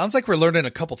sleep. Sounds like we're learning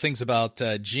a couple things about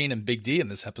Gene and Big D in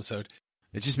this episode.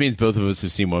 It just means both of us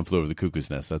have seen One Flew Over the Cuckoo's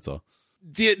Nest. That's all.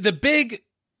 The big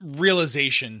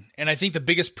realization, and I think the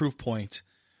biggest proof point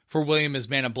for William as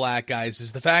Man in Black, guys,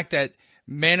 is the fact that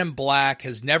Man in Black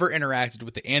has never interacted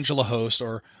with the Angela host,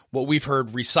 or what we've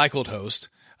heard, recycled host,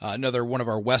 another one of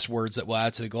our West words that we'll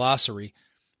add to the glossary.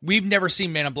 We've never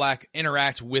seen Man in Black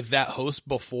interact with that host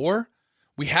before.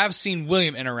 We have seen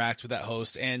William interact with that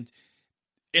host, and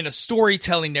in a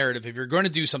storytelling narrative, if you're going to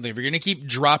do something, if you're going to keep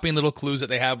dropping little clues that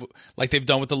they have, like they've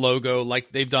done with the logo,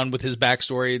 like they've done with his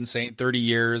backstory and saying 30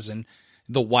 years and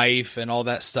the wife and all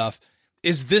that stuff,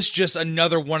 is this just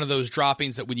another one of those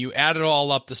droppings that when you add it all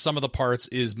up, the sum of the parts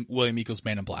is William equals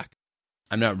Man in Black?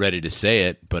 I'm not ready to say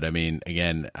it, but I mean,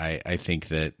 again, I think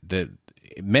that the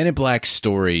Man in Black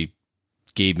story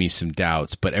gave me some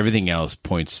doubts, but everything else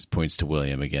points to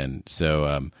William again.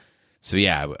 So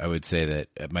yeah, I would say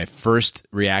that my first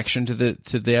reaction to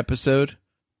the episode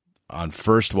on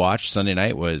first watch Sunday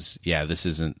night was, yeah, this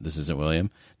isn't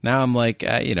William. Now I'm like,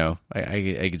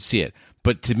 I could see it,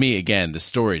 but to me, again, the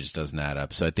story just doesn't add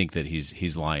up. So I think that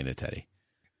he's lying to Teddy.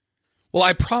 Well,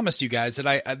 I promised you guys that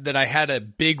I had a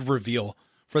big reveal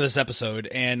for this episode,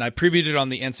 and I previewed it on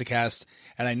the Instacast.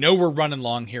 And I know we're running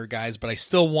long here, guys, but I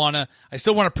still wanna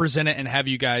present it and have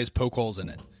you guys poke holes in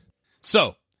it.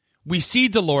 So we see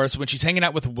Dolores when she's hanging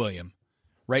out with William,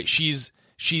 right? She's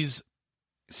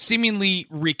seemingly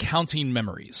recounting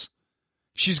memories.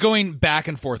 She's going back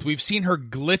and forth. We've seen her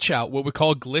glitch out, what we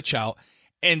call glitch out,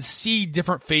 and see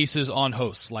different faces on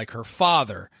hosts, like her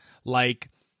father, like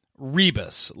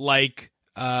Rebus, like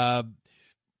her.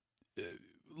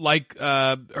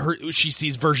 She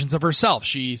sees versions of herself.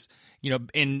 She's,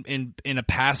 in a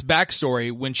past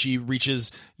backstory when she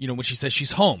reaches, when she says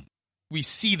she's home. We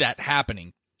see that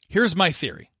happening. Here's my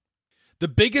theory. The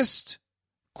biggest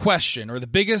question, or the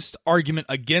biggest argument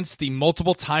against the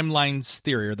multiple timelines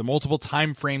theory, or the multiple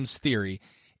time frames theory,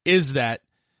 is that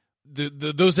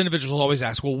those individuals will always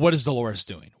ask, well, what is Dolores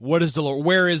doing? What is Dolores?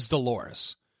 Where is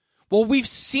Dolores? Well, we've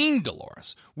seen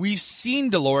Dolores. We've seen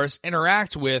Dolores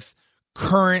interact with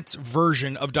current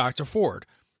version of Dr. Ford,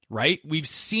 right? We've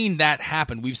seen that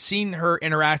happen. We've seen her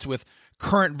interact with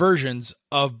current versions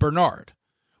of Bernard.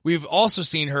 We've also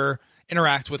seen her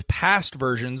interact with past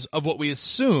versions of what we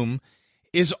assume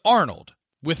is Arnold.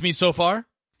 With me so far?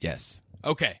 Yes.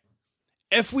 Okay.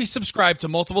 If we subscribe to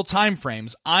multiple time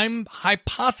frames, I'm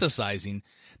hypothesizing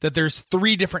that there's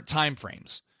 3 different time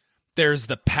frames. There's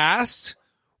the past,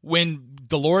 when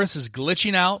Dolores is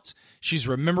glitching out, she's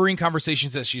remembering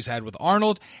conversations that she's had with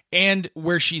Arnold, and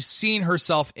where she's seen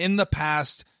herself in the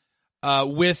past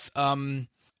with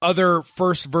other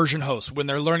first version hosts when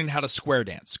they're learning how to square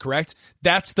dance, correct?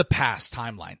 That's the past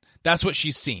timeline. That's what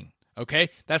she's seen, okay?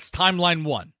 That's timeline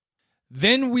 1.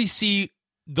 Then we see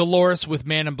Dolores with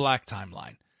Man in Black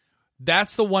timeline.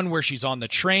 That's the one where she's on the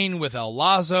train with El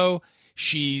Lazo.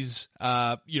 She's,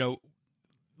 Logan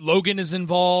is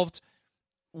involved.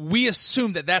 We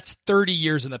assume that that's 30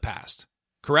 years in the past,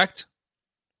 correct?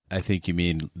 I think you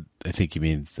mean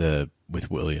the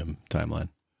with William timeline.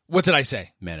 What did I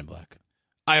say? Man in Black.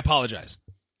 I apologize.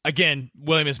 Again,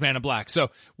 William is Man in Black. So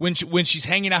when she's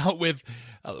hanging out with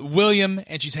William,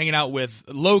 and she's hanging out with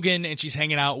Logan, and she's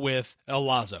hanging out with El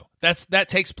Lazo, that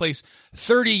takes place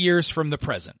 30 years from the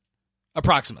present,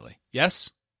 approximately.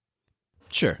 Yes?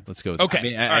 Sure. Let's go with okay. that. I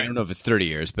mean, I don't know if it's 30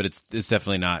 years, but it's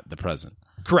definitely not the present.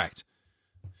 Correct.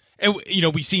 And,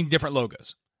 we've seen different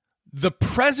logos. The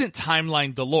present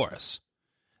timeline Dolores,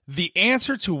 the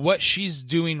answer to what she's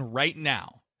doing right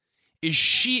now is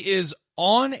she is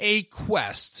on a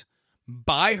quest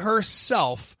by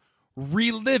herself,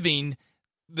 reliving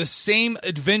the same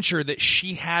adventure that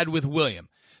she had with William.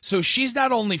 So she's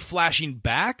not only flashing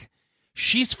back,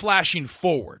 she's flashing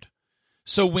forward.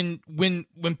 So when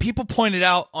people pointed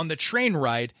out on the train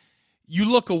ride,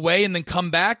 you look away and then come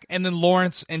back, and then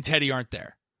Lawrence and Teddy aren't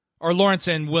there. Or Lawrence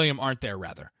and William aren't there,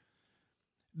 rather.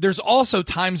 There's also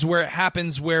times where it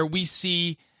happens where we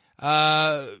see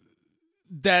that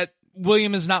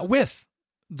William is not with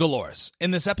Dolores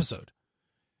in this episode.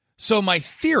 So my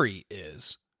theory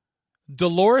is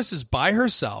Dolores is by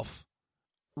herself,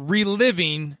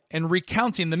 reliving and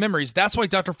recounting the memories. That's why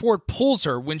Dr. Ford pulls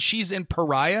her when she's in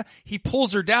Pariah. He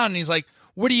pulls her down and he's like,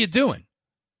 what are you doing?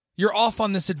 You're off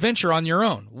on this adventure on your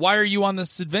own. Why are you on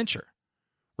this adventure?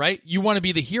 Right? You want to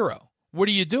be the hero. What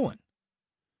are you doing?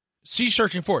 She's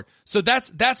searching for it. So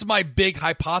that's my big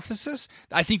hypothesis.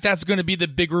 I think that's going to be the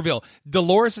big reveal.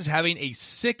 Dolores is having a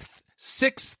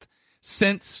sixth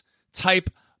sense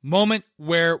type moment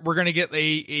where we're going to get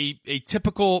a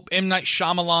typical M. Night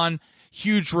Shyamalan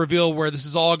huge reveal where this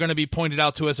is all going to be pointed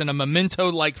out to us in a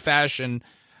Memento-like fashion,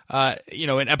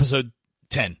 in episode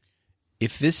 10.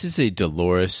 if this is a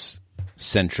Dolores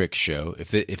centric show,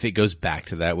 if it goes back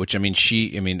to that, which I mean,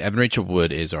 Evan Rachel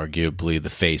Wood is arguably the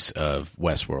face of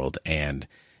Westworld, and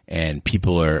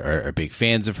people are big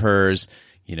fans of hers.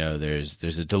 You know,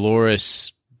 there's a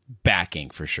Dolores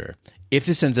backing for sure. If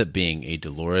this ends up being a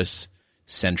Dolores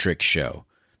centric show,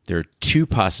 there are two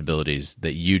possibilities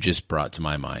that you just brought to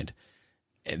my mind,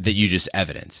 that you just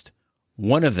evidenced.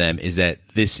 One of them is that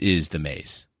this is the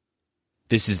maze.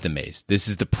 This is the maze. This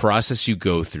is the process you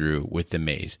go through with the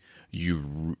maze.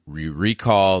 You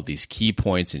recall these key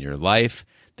points in your life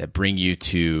that bring you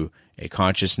to a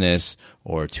consciousness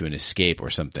or to an escape or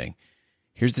something.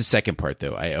 Here's the second part,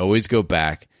 though. I always go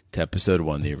back to episode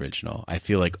 1, the original. I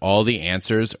feel like all the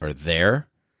answers are there,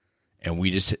 and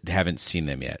we just haven't seen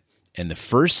them yet. And the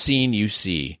first scene you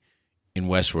see in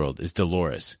Westworld is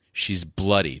Dolores. She's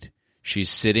bloodied. She's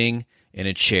sitting in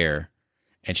a chair,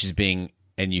 and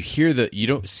and you hear you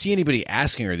don't see anybody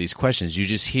asking her these questions. You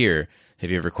just hear,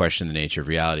 have you ever questioned the nature of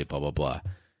reality, blah, blah, blah.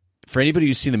 For anybody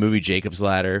who's seen the movie Jacob's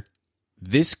Ladder,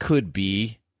 this could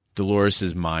be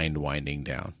Dolores' mind winding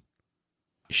down.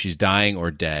 She's dying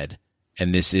or dead,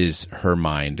 and this is her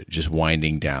mind just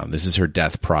winding down. This is her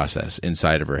death process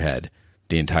inside of her head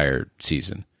the entire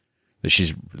season.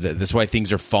 That's why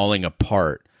things are falling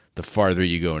apart the farther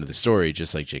you go into the story,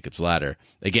 just like Jacob's Ladder.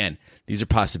 Again, these are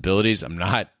possibilities. I'm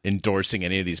not endorsing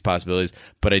any of these possibilities,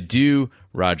 but I do,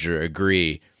 Roger,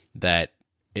 agree that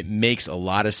it makes a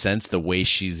lot of sense the way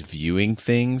she's viewing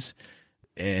things.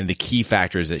 And the key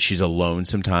factor is that she's alone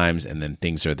sometimes, and then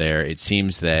things are there. It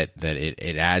seems that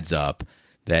it adds up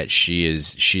that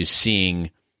she's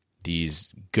seeing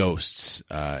these ghosts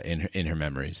in her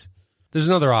memories. There's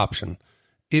another option.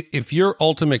 If your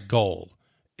ultimate goal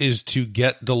is to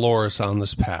get Dolores on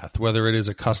this path, whether it is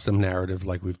a custom narrative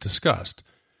like we've discussed,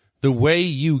 the way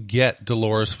you get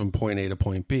Dolores from point A to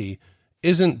point B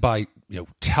isn't by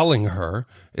telling her,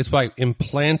 it's by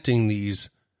implanting these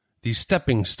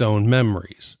stepping stone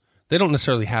memories. They don't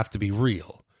necessarily have to be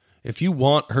real. If you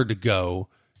want her to go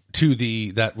to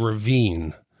that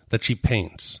ravine that she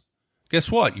paints,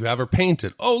 guess what? You have her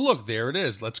painted. Oh, look, there it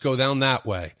is. Let's go down that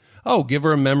way. Oh, give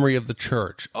her a memory of the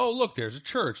church. Oh, look, there's a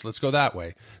church. Let's go that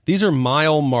way. These are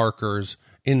mile markers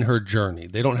in her journey.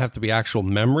 They don't have to be actual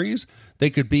memories. They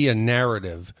could be a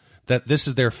narrative that this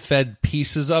is their fed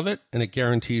pieces of it, and it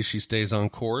guarantees she stays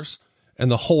on course. And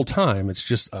the whole time, it's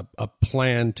just a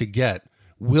plan to get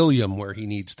William where he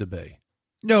needs to be.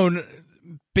 No,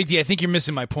 Big D, I think you're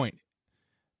missing my point.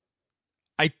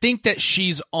 I think that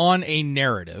she's on a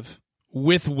narrative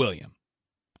with William.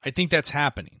 I think that's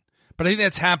happening. But I think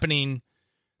that's happening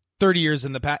 30 years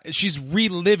in the past. She's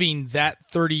reliving that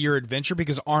 30-year adventure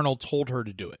because Arnold told her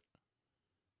to do it.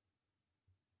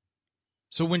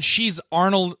 So when she's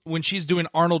doing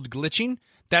Arnold glitching,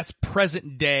 that's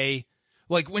present day.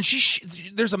 Like when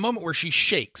there's a moment where she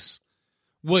shakes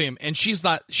William, and she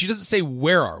doesn't say,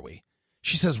 where are we?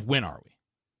 She says, when are we?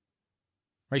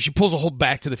 Right? She pulls a whole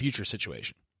Back to the Future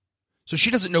situation. So she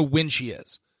doesn't know when she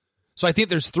is. So I think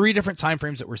there's 3 different time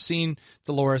frames that we're seeing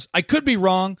Dolores. I could be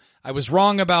wrong. I was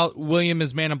wrong about William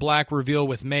as Man in Black reveal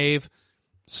with Maeve.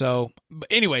 So, but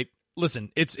anyway,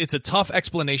 listen, it's a tough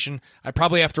explanation. I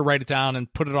probably have to write it down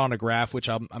and put it on a graph, which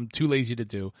I'm too lazy to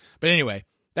do. But anyway,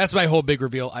 that's my whole big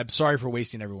reveal. I'm sorry for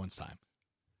wasting everyone's time.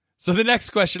 So the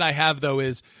next question I have, though,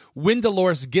 is when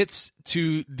Dolores gets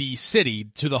to the city,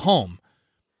 to the home,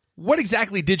 what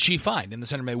exactly did she find in the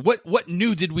center? What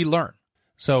new did we learn?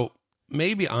 So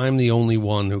maybe I'm the only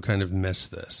one who kind of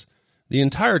missed this. The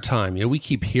entire time, we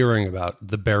keep hearing about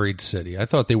the buried city. I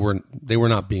thought they were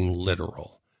not being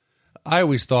literal. I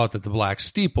always thought that the Black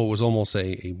Steeple was almost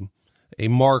a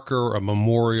marker, a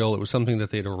memorial. It was something that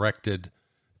they'd erected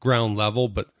ground level,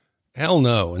 but hell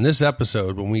no. In this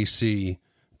episode, when we see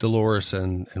Dolores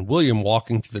and William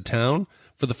walking through the town,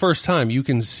 for the first time, you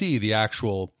can see the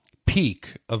actual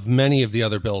peak of many of the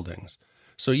other buildings.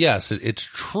 So yes, it's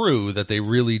true that they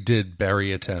really did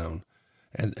bury a town.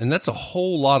 And that's a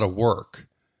whole lot of work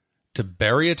to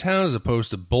bury a town as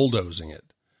opposed to bulldozing it.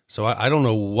 So I don't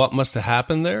know what must have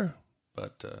happened there,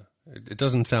 but it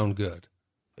doesn't sound good.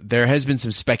 There has been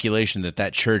some speculation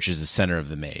that church is the center of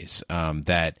the maze,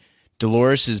 that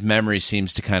Dolores' memory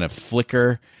seems to kind of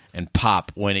flicker and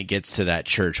pop when it gets to that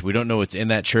church. We don't know what's in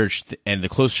that church, and the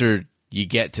closer you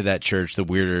get to that church, the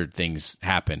weirder things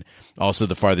happen. Also,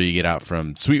 the farther you get out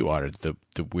from Sweetwater,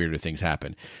 the weirder things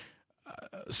happen.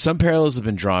 Some parallels have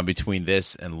been drawn between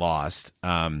this and Lost.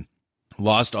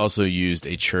 Lost also used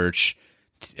a church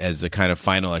as the kind of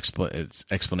final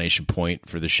explanation point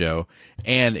for the show,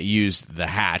 and used the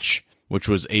hatch which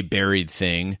was a buried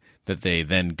thing that they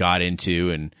then got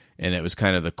into, and it was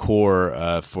kind of the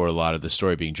core for a lot of the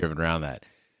story being driven around that.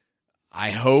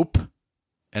 I hope,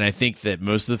 and I think that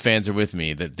most of the fans are with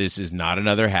me, that this is not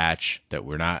another Hatch, that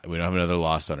we don't have another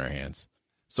Lost on our hands.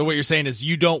 So what you're saying is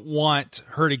you don't want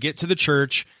her to get to the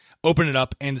church, open it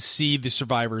up, and see the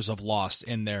survivors of Lost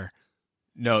in there.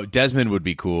 No, Desmond would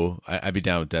be cool. I'd be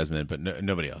down with Desmond, but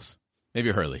nobody else.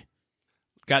 Maybe Hurley.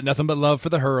 Got nothing but love for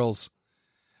the Hurls.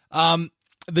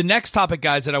 The next topic,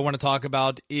 guys, that I want to talk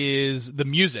about is the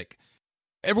music.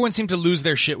 Everyone seemed to lose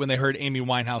their shit when they heard Amy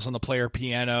Winehouse on the player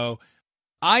piano.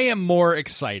 I am more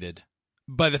excited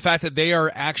by the fact that they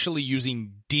are actually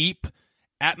using deep,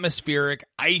 atmospheric,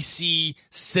 icy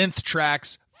synth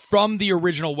tracks from the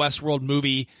original Westworld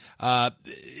movie.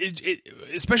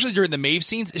 Especially during the Maeve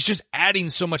scenes, it's just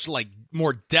adding so much like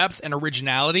more depth and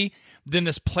originality than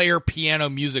this player piano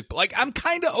music. But like, I'm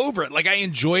kind of over it. Like, I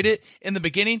enjoyed it in the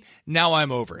beginning. Now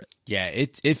I'm over it. Yeah,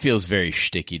 it feels very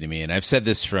shticky to me, and I've said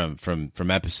this from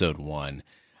episode 1.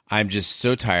 I'm just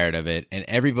so tired of it, and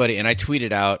everybody. And I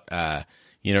tweeted out,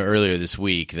 earlier this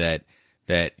week that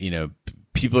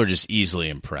people are just easily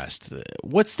impressed.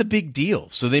 What's the big deal?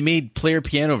 So they made player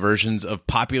piano versions of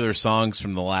popular songs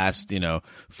from the last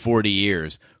 40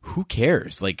 years. Who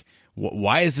cares? Like,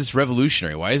 why is this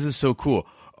revolutionary? Why is this so cool?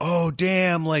 Oh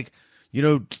damn! Like,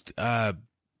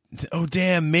 oh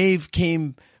damn! Maeve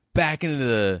came back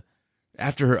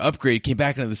after her upgrade, came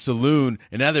back into the saloon,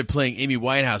 and now they're playing Amy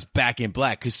Winehouse Back in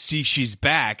Black because she's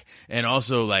back, and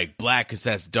also like black because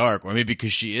that's dark, or maybe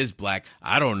because she is black.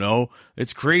 I don't know.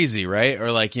 It's crazy, right?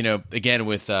 Or like, again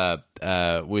with House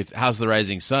of the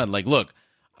Rising Sun. Like, look,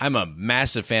 I'm a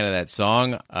massive fan of that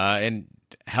song, and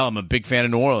hell, I'm a big fan of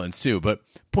New Orleans too. But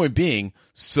point being,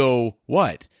 so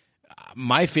what?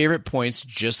 My favorite points,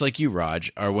 just like you,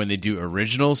 Raj, are when they do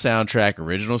original soundtrack,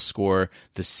 original score.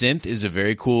 The synth is a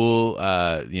very cool,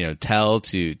 tell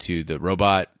to the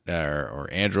robot or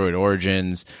android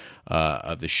origins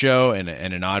of the show, and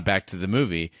a nod back to the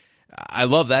movie. I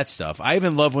love that stuff. I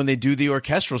even love when they do the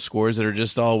orchestral scores that are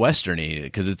just all westerny,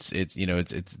 because it's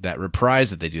that reprise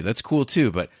that they do. That's cool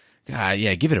too. But God,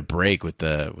 yeah, give it a break with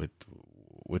the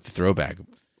throwback.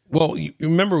 Well, you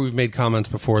remember we've made comments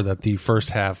before that the first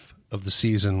half of the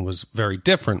season was very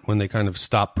different when they kind of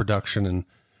stopped production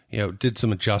and, did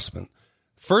some adjustment.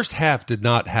 First half did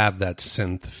not have that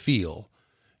synth feel.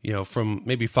 From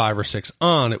maybe 5 or 6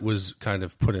 on, it was kind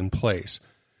of put in place.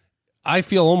 I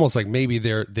feel almost like maybe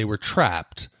they were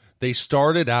trapped. They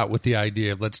started out with the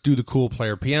idea of let's do the cool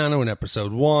player piano in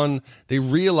episode 1. They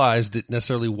realized it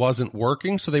necessarily wasn't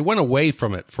working, so they went away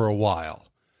from it for a while.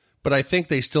 But I think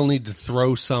they still need to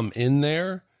throw some in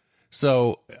there.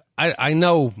 So I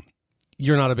know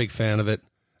you're not a big fan of it.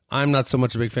 I'm not so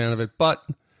much a big fan of it, but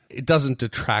it doesn't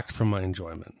detract from my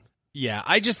enjoyment. Yeah,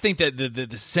 I just think that the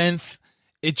synth,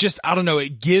 it just, I don't know,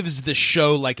 it gives the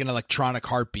show like an electronic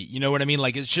heartbeat. You know what I mean?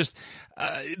 Like, it's just,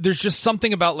 there's just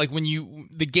something about like when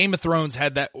the Game of Thrones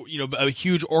had that, a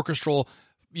huge orchestral,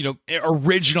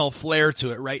 original flair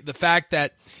to it, right? The fact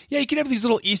that, yeah, you can have these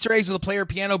little Easter eggs with a player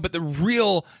piano, but the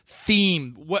real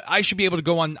theme, what I should be able to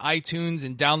go on iTunes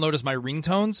and download as my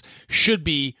ringtones, should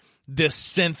be this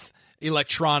synth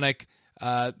electronic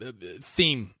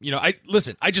theme. I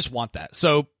just want that.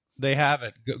 So they have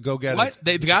it. Go get what? it.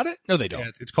 They've got it? No, they don't.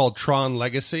 Yeah, it's called Tron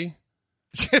Legacy.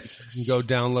 You can go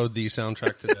download the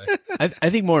soundtrack today. I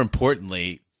think more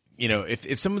importantly,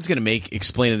 if someone's going to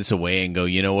explain this away and go,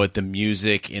 you know what, the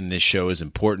music in this show is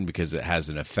important because it has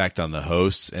an effect on the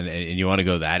hosts, and you want to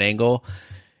go that angle,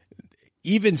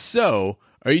 even so,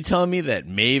 are you telling me that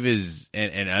Maeve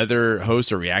and other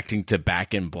hosts are reacting to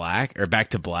Back in Black or Back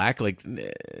to Black? Like,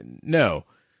 no.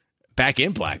 Back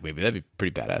in Black, maybe that'd be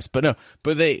pretty badass. But no,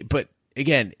 but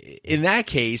again, in that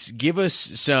case, give us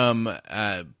some,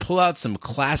 pull out some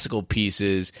classical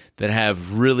pieces that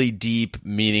have really deep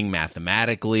meaning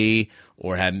mathematically,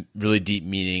 or have really deep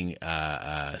meaning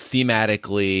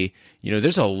thematically.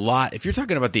 There's a lot. If you're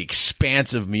talking about the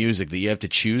expanse of music that you have to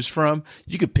choose from,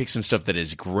 you could pick some stuff that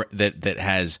is that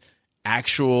has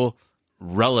actual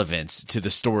relevance to the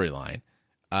storyline.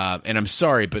 And I'm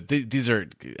sorry, but these are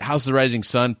House of the Rising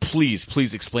Sun.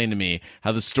 Please explain to me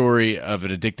how the story of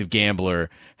an addictive gambler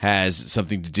has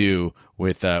something to do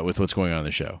with what's going on in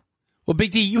the show. Well,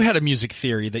 Big D, you had a music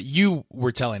theory that you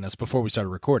were telling us before we started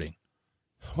recording.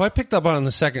 Well, I picked up on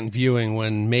the second viewing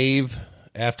when Maeve,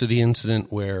 after the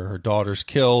incident where her daughter's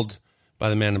killed by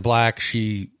the man in black,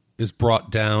 she is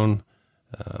brought down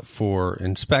for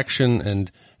inspection,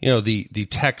 and the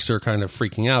techs are kind of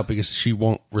freaking out because she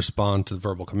won't respond to the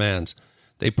verbal commands.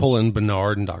 They pull in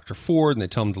Bernard and Dr. Ford, and they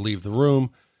tell them to leave the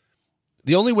room.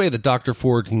 The only way that Dr.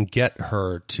 Ford can get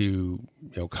her to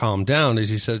calm down is,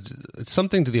 he said, it's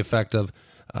something to the effect of,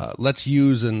 let's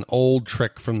use an old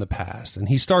trick from the past. And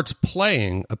he starts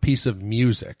playing a piece of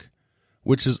music,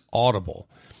 which is audible.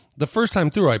 The first time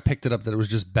through, I picked it up that it was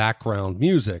just background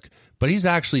music, but he's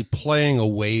actually playing a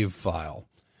wave file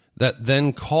that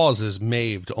then causes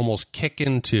Maeve to almost kick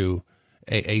into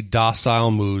a docile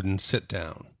mood and sit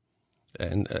down.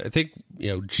 And I think,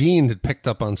 Gene had picked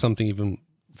up on something even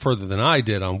further than I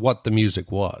did on what the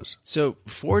music was. So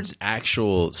Ford's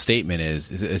actual statement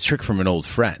is a trick from an old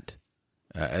friend.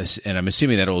 And I'm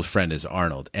assuming that old friend is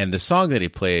Arnold. And the song that he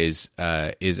plays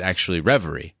is actually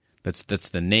Reverie. That's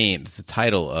the name, that's the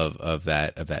title of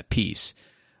that piece.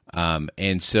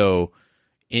 And so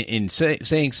in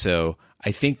saying so,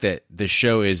 I think that the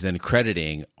show is then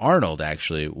crediting Arnold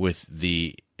actually with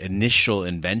the initial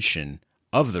invention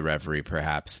of the Reverie,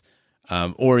 perhaps.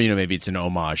 Or, maybe it's an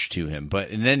homage to him. But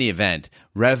in any event,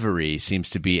 Reverie seems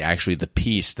to be actually the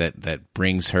piece that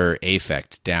brings her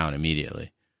affect down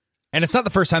immediately. And it's not the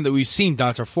first time that we've seen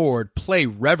Dr. Ford play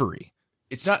Reverie.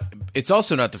 It's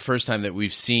also not the first time that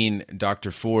we've seen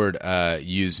Dr. Ford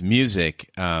use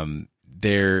music.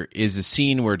 There is a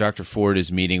scene where Dr. Ford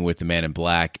is meeting with the Man in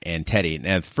Black and Teddy.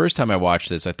 And the first time I watched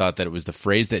this, I thought that it was the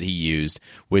phrase that he used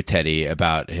with Teddy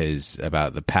about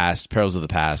the past, perils of the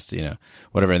past,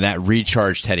 whatever. And that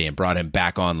recharged Teddy and brought him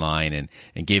back online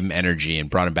and gave him energy and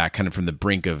brought him back kind of from the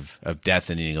brink of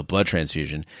death and needing a blood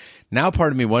transfusion. Now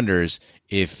part of me wonders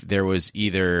if there was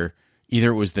either it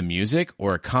was the music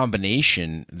or a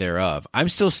combination thereof. I'm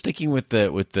still sticking with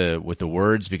the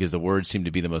words because the words seem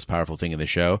to be the most powerful thing in the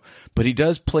show. But he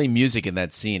does play music in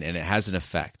that scene, and it has an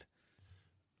effect.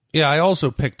 Yeah, I also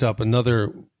picked up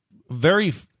another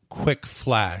very quick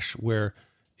flash where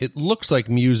it looks like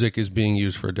music is being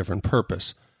used for a different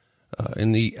purpose.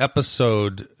 In the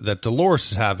episode that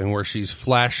Dolores is having, where she's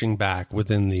flashing back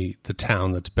within the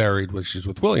town that's buried, which she's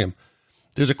with William,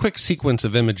 there's a quick sequence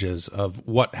of images of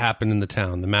what happened in the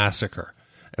town, the massacre.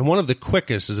 And one of the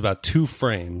quickest is about 2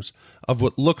 frames of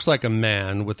what looks like a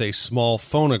man with a small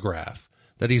phonograph,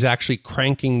 that he's actually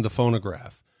cranking the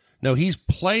phonograph. Now, he's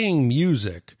playing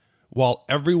music while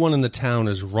everyone in the town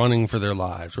is running for their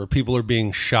lives, where people are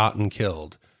being shot and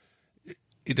killed.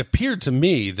 It appeared to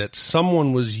me that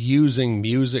someone was using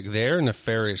music there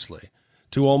nefariously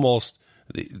to almost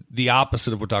the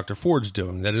opposite of what Dr. Ford's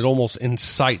doing, that it almost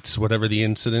incites whatever the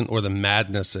incident or the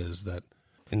madness is that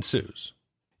ensues.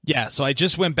 Yeah, so I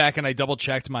just went back and I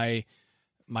double-checked my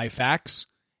facts.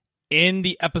 In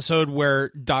the episode where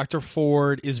Dr.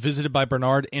 Ford is visited by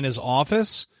Bernard in his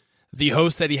office, the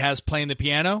host that he has playing the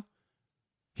piano,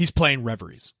 he's playing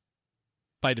Reveries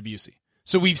by Debussy.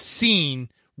 So we've seen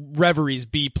Reveries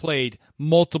be played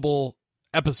multiple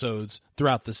episodes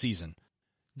throughout the season.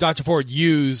 Dr. Ford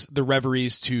used the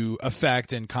Reveries to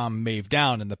affect and calm Maeve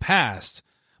down in the past,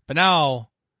 but now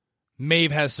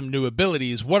Maeve has some new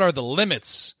abilities. What are the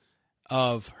limits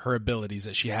of her abilities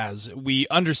that she has? We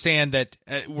understand that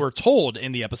we're told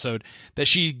in the episode that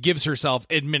she gives herself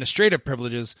administrative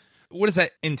privileges. What does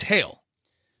that entail?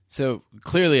 So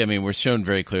clearly, we're shown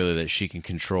very clearly that she can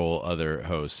control other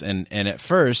hosts. And at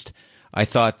first, I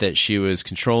thought that she was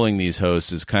controlling these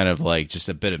hosts as kind of like just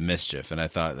a bit of mischief, and I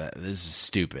thought that this is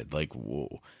stupid. Like,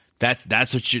 whoa,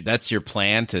 that's your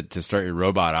plan to start your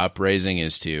robot upraising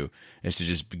is to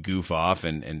just goof off,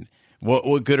 and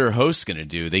what good are hosts going to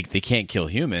do? They can't kill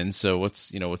humans, so what's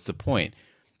the point?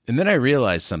 And then I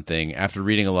realized something after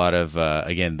reading a lot of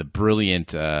again the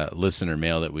brilliant listener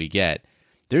mail that we get.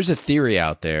 There's a theory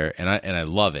out there, and I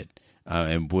love it.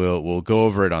 And we'll go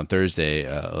over it on Thursday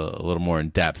a little more in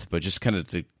depth, but just kind of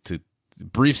to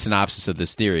brief synopsis of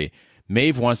this theory.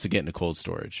 Maeve wants to get into cold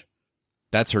storage.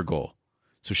 That's her goal.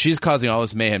 So she's causing all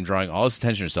this mayhem, drawing all this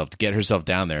attention to herself to get herself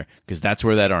down there, because that's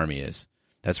where that army is.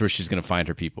 That's where she's going to find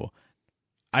her people.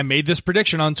 I made this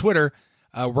prediction on Twitter.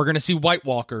 We're going to see White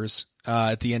Walkers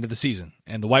at the end of the season,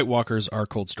 and the White Walkers are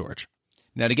cold storage.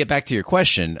 Now, to get back to your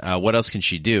question, what else can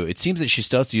she do? It seems that she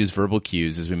still has to use verbal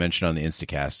cues, as we mentioned on the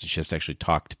Instacast. She has to actually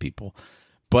talk to people.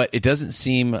 But it doesn't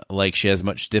seem like she has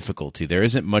much difficulty. There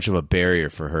isn't much of a barrier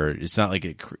for her. It's not like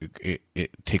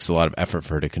it takes a lot of effort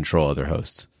for her to control other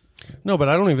hosts. No, but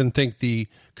I don't even think the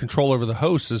control over the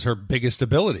host is her biggest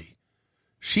ability.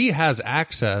 She has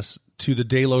access to the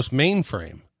Delos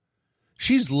mainframe.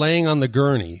 She's laying on the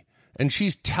gurney, and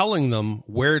she's telling them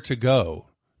where to go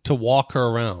to walk her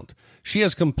around. She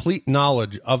has complete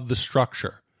knowledge of the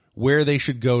structure, where they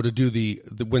should go to do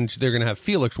when they're going to have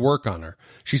Felix work on her.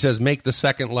 She says, make the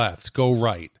second left, go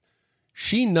right.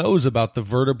 She knows about the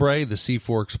vertebrae, the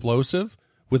C4 explosive,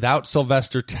 without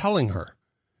Sylvester telling her.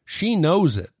 She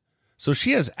knows it. So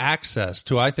she has access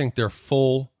to, I think, their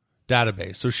full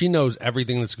database. So she knows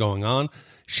everything that's going on.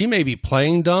 She may be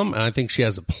playing dumb, and I think she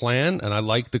has a plan, and I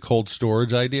like the cold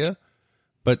storage idea.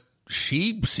 But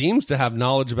she seems to have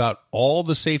knowledge about all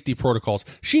the safety protocols.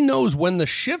 She knows when the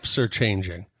shifts are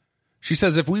changing. She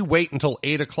says, if we wait until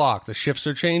 8 o'clock, the shifts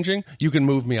are changing, you can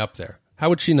move me up there. How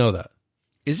would she know that?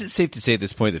 Is it safe to say at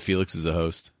this point that Felix is a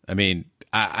host? I mean,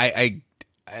 I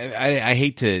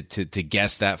hate to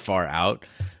guess that far out,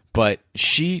 but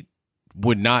she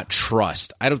would not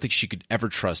trust. I don't think she could ever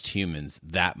trust humans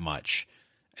that much.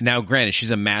 Now, granted, she's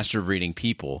a master of reading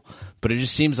people, but it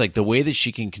just seems like the way that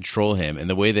she can control him and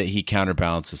the way that he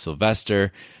counterbalances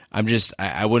Sylvester,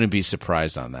 I wouldn't be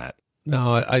surprised on that.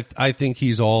 No, I think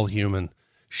he's all human.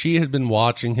 She had been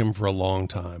watching him for a long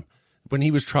time. When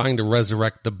he was trying to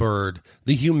resurrect the bird,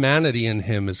 the humanity in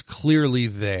him is clearly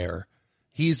there.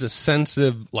 He's a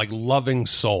sensitive, loving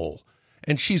soul.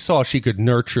 And she saw she could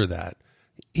nurture that.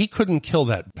 He couldn't kill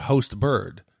that host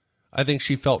bird. I think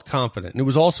she felt confident. And it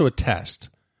was also a test.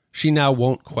 She now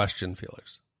won't question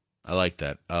Felix. I like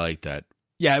that.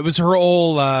 Yeah, it was her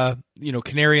old,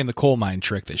 canary in the coal mine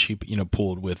trick that she,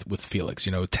 pulled with Felix,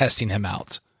 testing him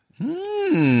out.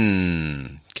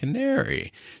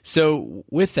 Canary. So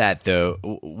with that, though,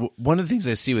 one of the things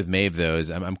I see with Maeve, though, is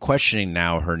I'm questioning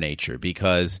now her nature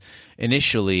because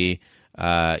initially,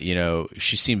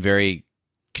 she seemed very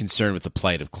concerned with the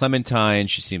plight of Clementine.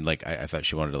 She seemed like I thought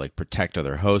she wanted to protect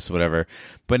other hosts, whatever.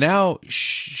 But now,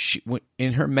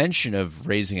 in her mention of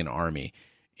raising an army,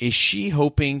 is she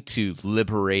hoping to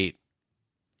liberate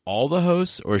all the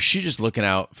hosts, or is she just looking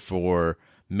out for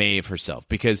Maeve herself?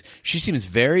 Because she seems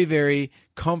very, very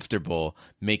comfortable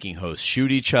making hosts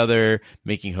shoot each other,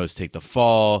 making hosts take the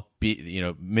fall,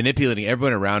 manipulating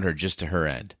everyone around her just to her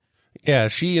end. Yeah,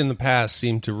 she in the past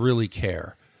seemed to really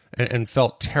care and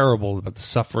felt terrible about the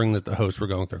suffering that the hosts were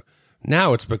going through.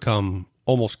 Now it's become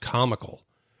almost comical,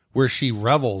 where she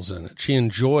revels in it. She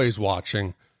enjoys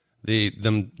watching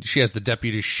she has the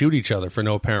deputies shoot each other for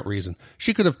no apparent reason.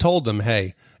 She could have told them,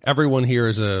 hey, everyone here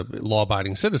is a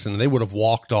law-abiding citizen, and they would have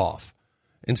walked off.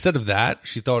 Instead of that,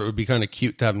 she thought it would be kind of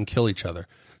cute to have them kill each other.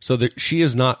 So that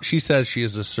she says she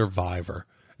is a survivor,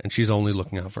 and she's only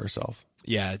looking out for herself.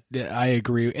 Yeah, I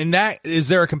agree. And is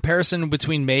there a comparison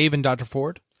between Maeve and Dr.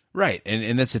 Ford? Right,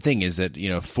 and that's the thing is that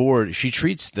Ford, she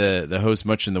treats the host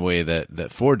much in the way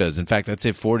that Ford does. In fact, I'd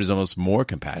say Ford is almost more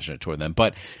compassionate toward them.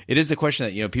 But it is a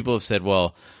question that people have said,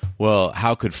 well,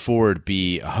 how could Ford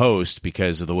be a host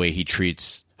because of the way he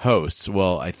treats hosts?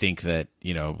 Well, I think that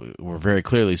we're very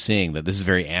clearly seeing that this is a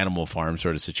very Animal Farm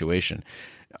sort of situation.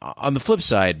 On the flip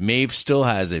side, Maeve still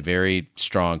has a very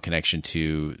strong connection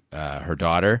to her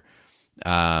daughter,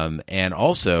 and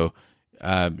also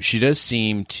she does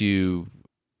seem to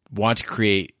want to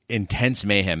create intense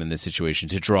mayhem in this situation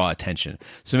to draw attention.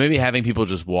 So maybe having people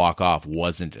just walk off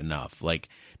wasn't enough.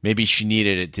 Maybe she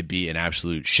needed it to be an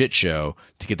absolute shit show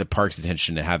to get the park's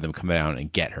attention to have them come down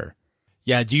and get her.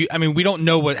 Yeah. We don't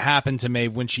know what happened to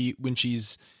Maeve when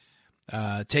she's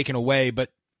taken away,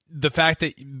 but the fact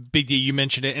that Big D, you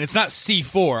mentioned it, and it's not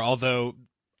C4, although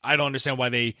I don't understand why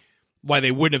they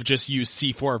wouldn't have just used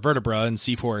C4 vertebra and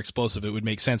C4 explosive. It would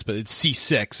make sense, but it's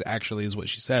C6 actually is what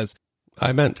she says.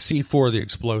 I meant C4, the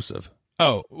explosive.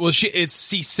 Oh, well, it's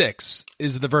C6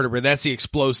 is the vertebra. That's the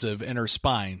explosive in her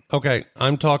spine. Okay,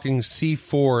 I'm talking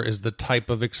C4 is the type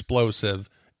of explosive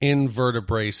in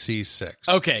vertebrae C6.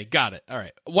 Okay, got it. All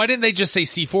right. Why didn't they just say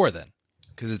C4 then?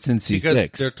 Because it's in C6.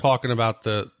 Because they're talking about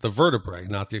the vertebrae,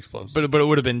 not the explosive. But it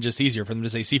would have been just easier for them to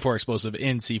say C4 explosive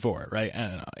in C4, right? I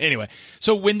don't know. Anyway,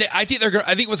 so I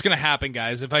think what's going to happen,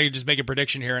 guys, if I could just make a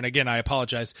prediction here, and again, I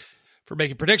apologize for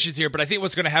making predictions here, but I think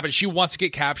what's going to happen, she wants to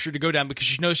get captured to go down because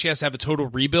she knows she has to have a total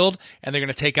rebuild, and they're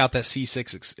going to take out that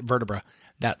C6 vertebra.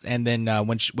 And then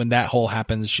when that hole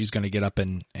happens, she's going to get up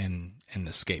and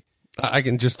escape. I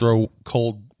can just throw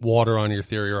cold water on your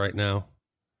theory right now.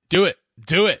 Do it.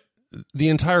 The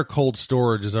entire cold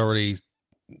storage is already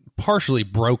partially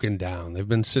broken down. They've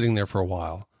been sitting there for a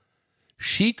while.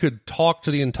 She could talk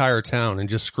to the entire town and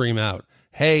just scream out,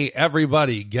 hey,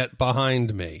 everybody, get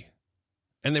behind me.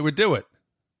 And they would do it.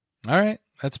 All right.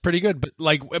 That's pretty good.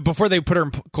 But before they put her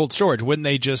in cold storage, wouldn't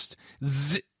they just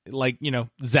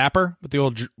zap her with the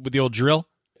old drill?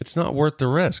 It's not worth the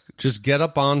risk. Just get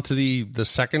up onto the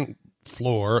second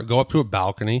floor, go up to a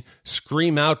balcony,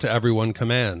 scream out to everyone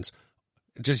commands.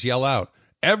 Just yell out,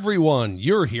 everyone,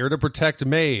 you're here to protect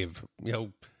Maeve.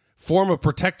 Form a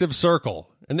protective circle.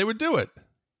 And they would do it.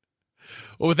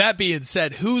 Well, with that being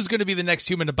said, who's going to be the next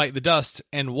human to bite the dust,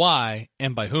 and why,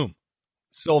 and by whom?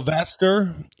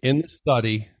 Sylvester in the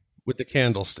study with the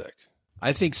candlestick.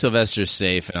 I think Sylvester's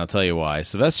safe, and I'll tell you why.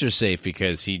 Sylvester's safe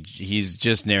because he's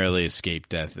just narrowly escaped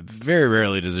death. Very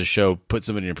rarely does a show put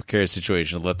somebody in a precarious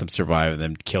situation, let them survive, and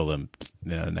then kill them in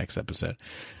the next episode.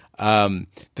 The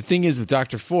thing is with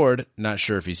Dr. Ford, not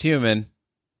sure if he's human.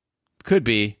 Could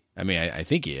be. I mean, I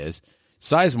think he is.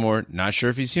 Sizemore, not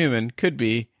sure if he's human. Could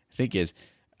be. I think he is.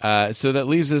 So that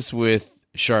leaves us with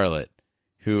Charlotte,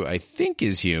 who I think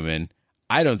is human.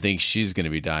 I don't think she's going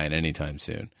to be dying anytime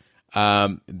soon.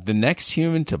 The next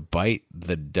human to bite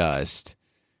the dust,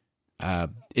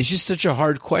 it's just such a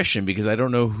hard question because I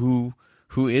don't know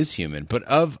who is human. But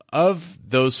of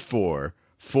those four,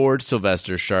 Ford,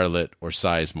 Sylvester, Charlotte, or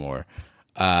Sizemore,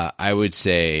 I would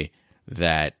say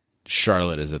that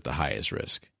Charlotte is at the highest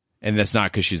risk. And that's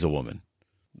not because she's a woman.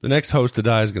 The next host to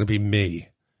die is going to be me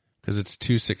because it's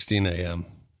 2:16 a.m.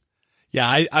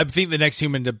 Yeah, I think the next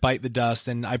human to bite the dust,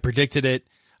 and I predicted it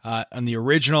on the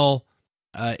original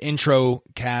intro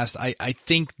cast. I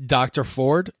think Dr.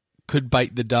 Ford could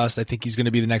bite the dust. I think he's going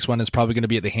to be the next one. It's probably going to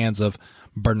be at the hands of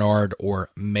Bernard or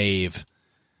Maeve.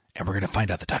 And we're going to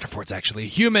find out that Dr. Ford's actually a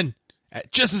human,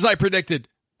 just as I predicted.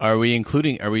 Are we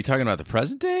talking about the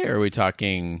present day, or are we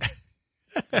talking,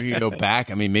 are we go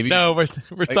back? I mean, maybe. No, we're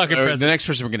talking present. The next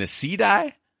person we're going to see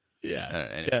die?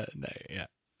 Yeah.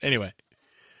 Anyway.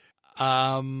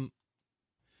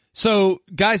 So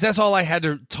guys, that's all I had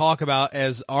to talk about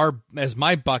as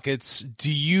my buckets.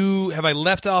 Have I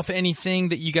left off anything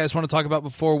that you guys want to talk about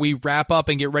before we wrap up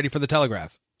and get ready for the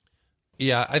Telegraph?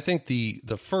 Yeah, I think the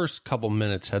first couple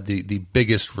minutes had the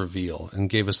biggest reveal and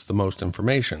gave us the most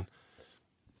information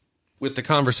with the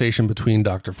conversation between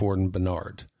Dr. Ford and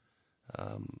Bernard.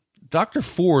 Dr.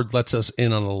 Ford lets us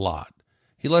in on a lot.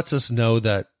 He lets us know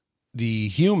that the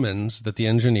humans, that the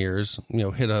engineers,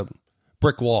 hit a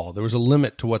brick wall. There was a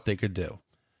limit to what they could do.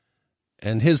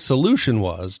 And his solution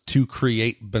was to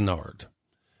create Bernard.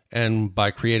 And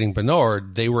by creating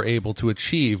Bernard, they were able to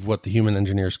achieve what the human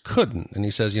engineers couldn't. And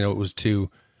he says, it was to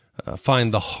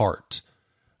find the heart.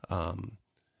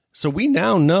 So we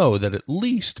now know that at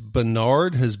least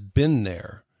Bernard has been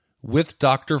there with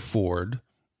Dr. Ford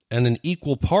and an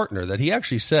equal partner that he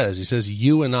actually says,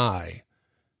 you and I,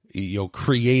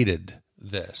 created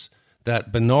this.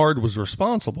 That Bernard was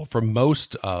responsible for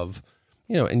most of,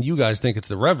 and you guys think it's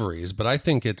the reveries, but I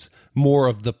think it's more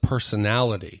of the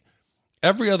personality.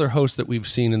 Every other host that we've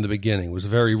seen in the beginning was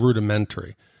very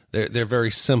rudimentary. They're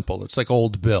very simple. It's like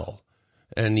Old Bill.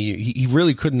 And he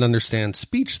really couldn't understand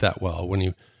speech that well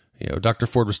when Dr.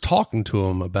 Ford was talking to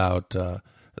him about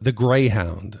the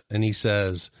Greyhound. And he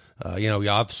says,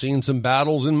 I've seen some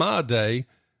battles in my day.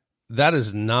 That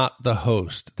is not the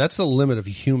host. That's the limit of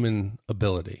human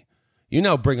ability. You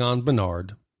now bring on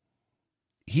Bernard.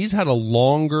 He's had a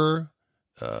longer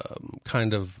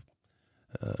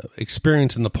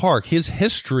experience in the park. His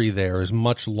history there is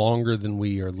much longer than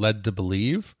we are led to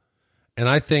believe. And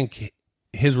I think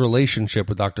his relationship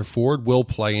with Dr. Ford will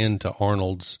play into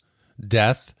Arnold's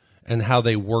death and how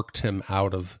they worked him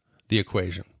out of the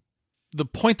equation. The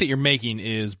point that you're making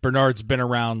is Bernard's been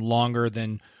around longer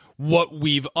than what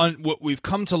we've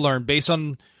come to learn based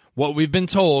on what we've been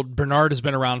told. Bernard has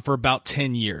been around for about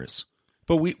 10 years.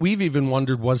 But we've even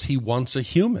wondered, was he once a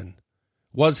human?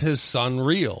 Was his son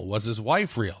real? Was his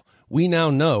wife real? We now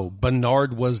know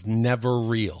Bernard was never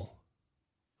real.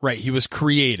 Right, he was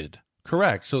created.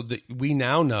 Correct. So we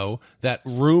now know that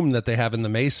room that they have in the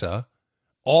Mesa,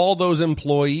 all those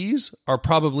employees are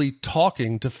probably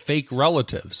talking to fake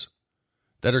relatives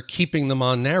that are keeping them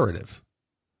on narrative.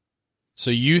 So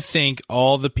you think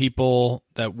all the people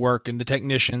that work and the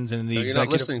technicians and the executive... You're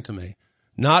not listening to me.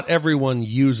 Not everyone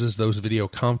uses those video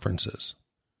conferences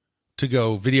to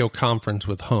go video conference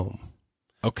with home.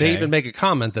 Okay. They even make a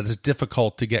comment that it's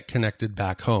difficult to get connected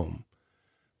back home.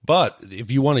 But if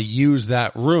you want to use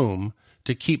that room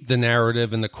to keep the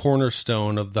narrative and the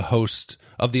cornerstone of the host,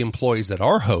 of the employees that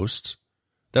are hosts,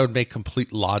 that would make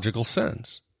complete logical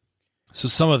sense. So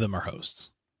some of them are hosts.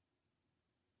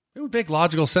 It would make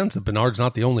logical sense that Bernard's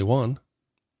not the only one.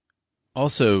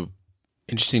 Also,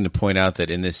 interesting to point out that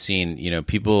in this scene,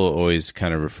 people always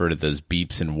kind of refer to those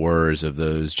beeps and whirs of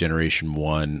those Generation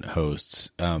 1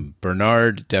 hosts.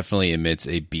 Bernard definitely emits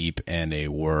a beep and a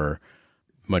whir,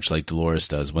 much like Dolores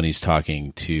does when he's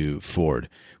talking to Ford,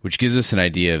 which gives us an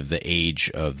idea of the age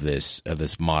of this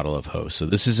model of host. So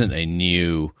this isn't a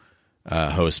new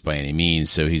host by any means.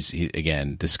 So he's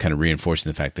again, this kind of reinforcing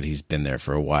the fact that he's been there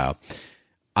for a while.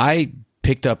 I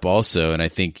picked up also, and I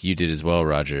think you did as well,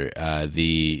 Roger,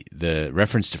 the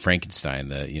reference to Frankenstein,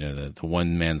 the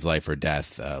one man's life or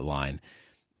death line,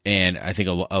 and I think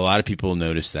a lot of people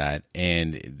noticed that,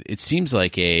 and it seems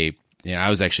like I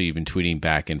was actually even tweeting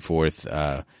back and forth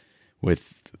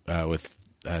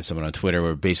someone on Twitter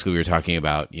where basically we were talking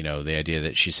about, the idea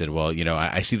that she said, well,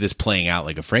 I see this playing out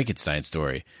like a Frankenstein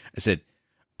story. I said,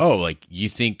 oh, like you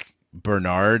think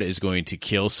Bernard is going to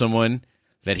kill someone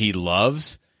that he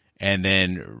loves and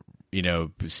then,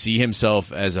 see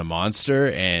himself as a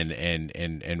monster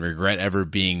and regret ever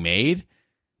being made?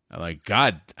 I'm like,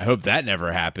 God, I hope that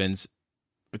never happens.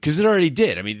 Because it already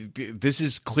did. I mean, this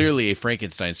is clearly a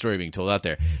Frankenstein story being told out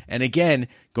there. And again,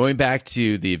 going back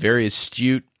to the very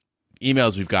astute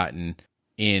emails we've gotten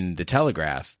in the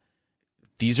Telegraph,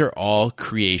 these are all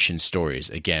creation stories.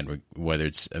 Again, whether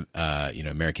it's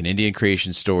American Indian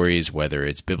creation stories, whether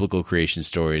it's biblical creation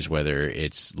stories, whether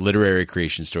it's literary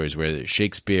creation stories, whether it's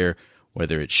Shakespeare,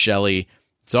 whether it's Shelley,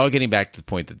 it's all getting back to the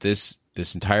point that this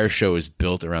entire show is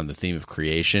built around the theme of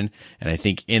creation, and I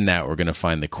think in that we're going to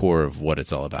find the core of what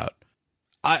it's all about.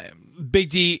 Big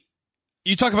D,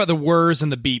 you talk about the whirs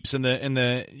and the beeps and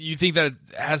the you think that it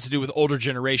has to do with older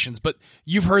generations, but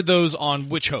you've heard those on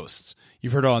which hosts?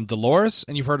 You've heard it on Dolores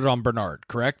and you've heard it on Bernard,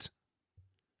 correct?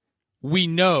 We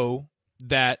know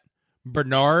that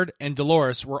Bernard and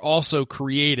Dolores were also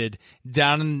created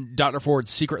down in Dr.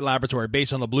 Ford's secret laboratory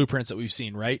based on the blueprints that we've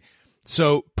seen, right?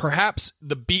 So perhaps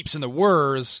the beeps and the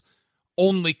whirs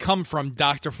only come from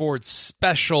Dr. Ford's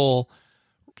special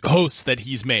hosts that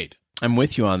he's made. I'm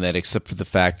with you on that, except for the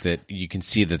fact that you can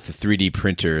see that the 3D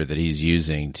printer that he's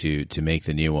using to make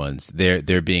the new ones,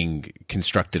 they're being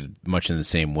constructed much in the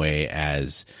same way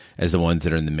as the ones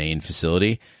that are in the main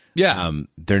facility. Yeah,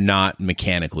 they're not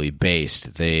mechanically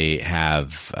based. They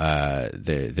have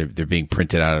they're being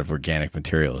printed out of organic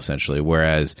material essentially.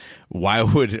 Whereas, why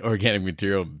would organic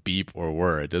material beep or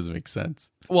whir? It doesn't make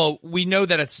sense. Well, we know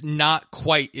that it's not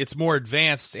quite. It's more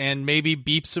advanced, and maybe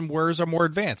beeps and whirs are more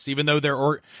advanced, even though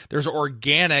there's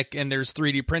organic and there's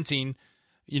 3D printing,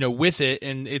 with it,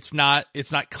 and it's not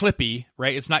clippy,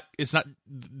 right? It's not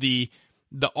the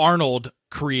Arnold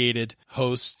created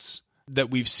hosts that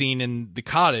we've seen in the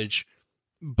cottage,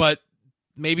 but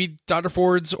maybe Dr.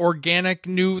 Ford's organic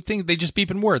new thing, they just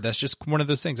beep and whir. That's just one of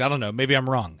those things. I don't know. Maybe I'm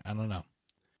wrong. I don't know.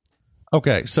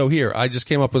 Okay, so here, I just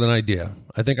came up with an idea.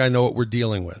 I think I know what we're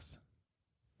dealing with.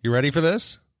 You ready for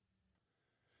this?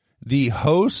 The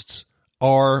hosts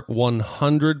are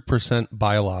 100%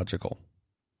 biological.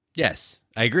 Yes,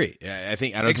 I agree.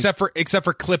 Except for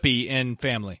Clippy and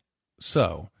family.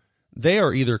 So, they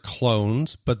are either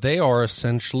clones, but they are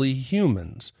essentially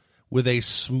humans with a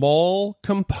small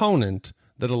component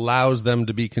that allows them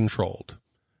to be controlled,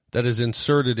 that is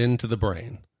inserted into the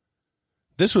brain.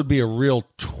 This would be a real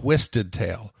twisted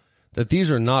tale, that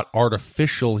these are not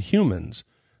artificial humans.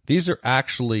 These are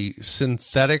actually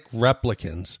synthetic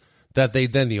replicants, that they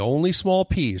then, the only small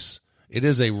piece, it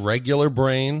is a regular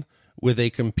brain with a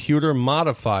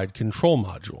computer-modified control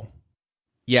module.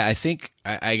 Yeah,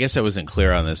 I guess I wasn't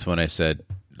clear on this when I said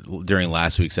during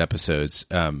last week's episodes.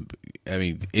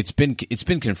 It's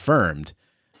been confirmed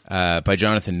by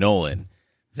Jonathan Nolan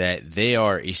that they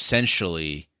are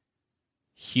essentially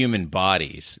human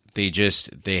bodies.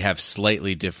 They have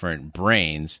slightly different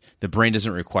brains. The brain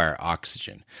doesn't require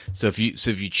oxygen. So if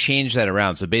you change that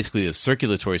around, so basically the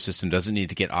circulatory system doesn't need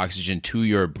to get oxygen to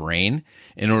your brain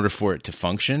in order for it to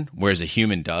function, whereas a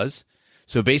human does.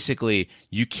 So basically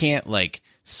you can't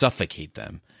suffocate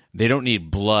them. They don't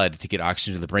need blood to get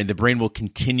oxygen to the brain. The brain will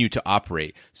continue to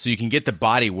operate. So you can get the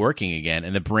body working again,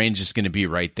 and the brain's just going to be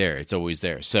right there. It's always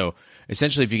there. So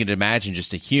essentially, if you can imagine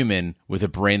just a human with a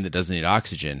brain that doesn't need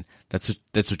oxygen, that's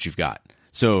what you've got.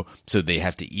 So they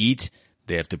have to eat,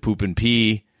 they have to poop and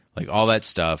pee, all that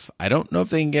stuff. I don't know if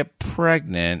they can get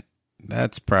pregnant.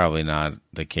 That's probably not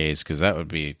the case, because that would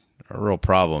be a real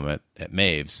problem at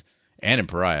Maves and in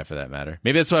Pariah, for that matter.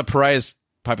 Maybe that's why Pariah's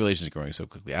population is growing so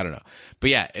quickly. I don't know,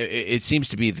 but yeah, it seems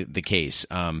to be the case.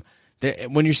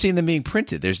 When you're seeing them being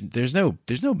printed, there's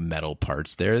no metal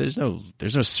parts there. There's no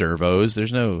servos. You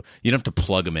don't have to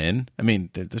plug them in. I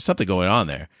mean, there's something going on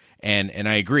there. And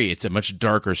I agree, it's a much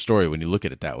darker story when you look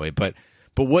at it that way. But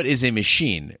what is a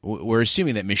machine? We're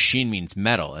assuming that machine means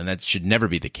metal, and that should never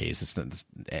be the case.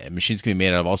 Machines can be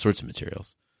made out of all sorts of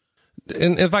materials.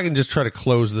 And if I can just try to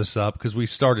close this up, because we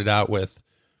started out with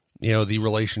the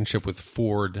relationship with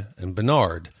Ford and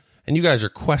Bernard, and you guys are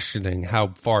questioning how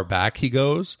far back he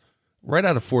goes, right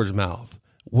out of Ford's mouth.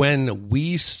 When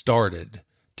we started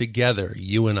together,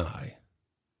 you and I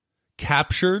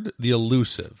captured the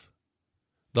elusive,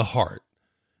 the heart.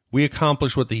 We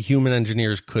accomplished what the human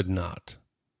engineers could not.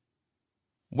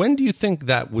 When do you think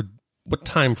what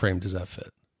time frame does that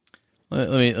fit? Let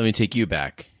me take you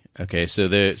back. Okay, so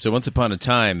once upon a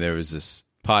time, there was this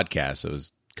podcast that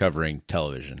was covering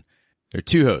television. There are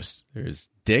two hosts. There's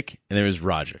Dick and there was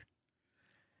Roger.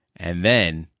 And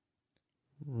then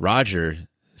Roger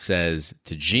says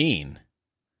to Gene,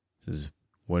 says,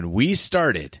 when we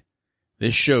started,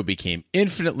 this show became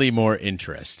infinitely more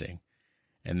interesting.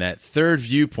 And that third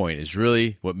viewpoint is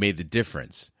really what made the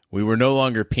difference. We were no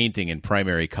longer painting in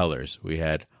primary colors. We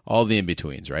had all the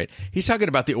in-betweens, right? He's talking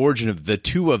about the origin of the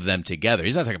two of them together.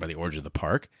 He's not talking about the origin of the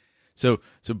park. So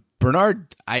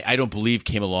Bernard, I don't believe,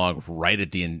 came along right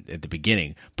at the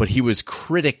beginning, but he was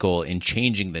critical in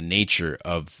changing the nature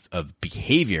of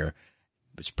behavior.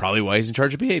 It's probably why he's in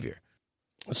charge of behavior.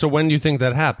 So when do you think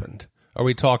that happened? Are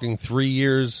we talking 3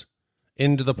 years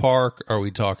into the park? Are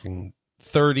we talking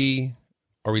 30?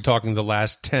 Are we talking the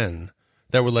last 10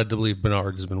 that were led to believe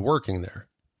Bernard has been working there?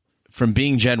 From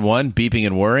being Gen 1, beeping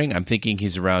and whirring, I'm thinking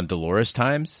he's around Dolores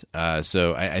times.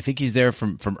 So I think he's there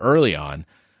from early on,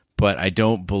 but I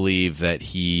don't believe that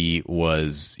he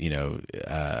was,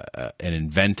 an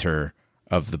inventor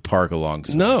of the park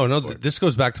alongside. No, this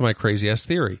goes back to my crazy-ass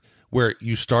theory, where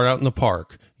you start out in the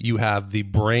park, you have the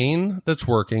brain that's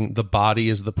working, the body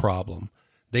is the problem.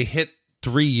 They hit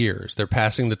 3 years, they're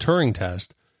passing the Turing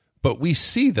test, but we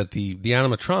see that the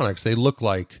animatronics, they look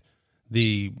like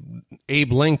the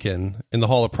Abe Lincoln in the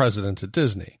Hall of Presidents at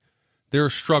Disney.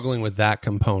 They're struggling with that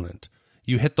component.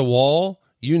 You hit the wall,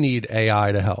 you need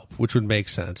AI to help, which would make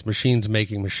sense. Machines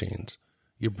making machines.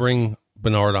 You bring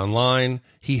Bernard online,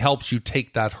 he helps you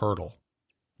take that hurdle.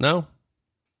 No?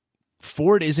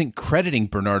 Ford isn't crediting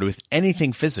Bernard with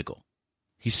anything physical.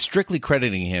 He's strictly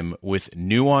crediting him with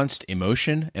nuanced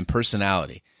emotion and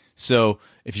personality. So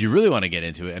if you really want to get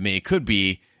into it, I mean, it could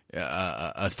be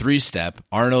a 3-step.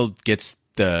 Arnold gets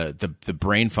the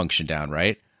brain function down,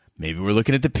 right? Maybe we're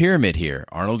looking at the pyramid here.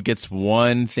 Arnold gets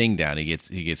one thing down. He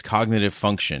gets cognitive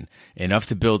function, enough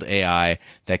to build AI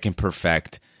that can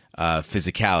perfect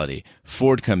physicality.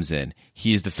 Ford comes in.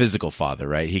 He's the physical father,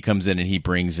 right? He comes in and he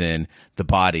brings in the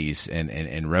bodies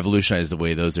and revolutionizes the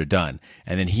way those are done.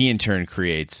 And then he in turn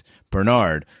creates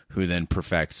Bernard, who then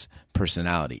perfects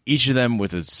personality. Each of them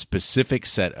with a specific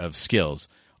set of skills.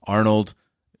 Arnold,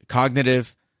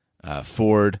 cognitive,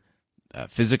 Ford,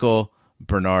 physical,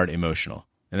 Bernard, emotional.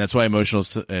 And that's why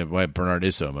why Bernard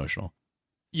is so emotional.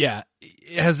 Yeah,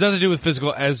 it has nothing to do with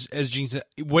physical, as Gene said.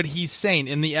 What he's saying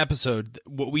in the episode,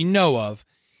 what we know of,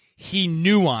 he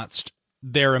nuanced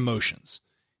their emotions.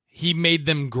 He made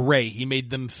them gray. He made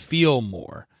them feel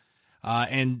more.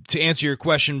 And to answer your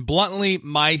question bluntly,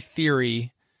 my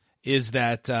theory is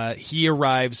that he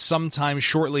arrived sometime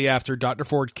shortly after Dr.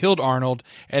 Ford killed Arnold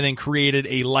and then created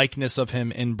a likeness of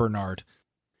him in Bernard.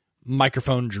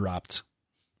 Microphone dropped.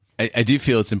 I do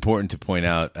feel it's important to point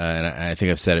out, and I think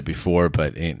I've said it before,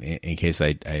 but in case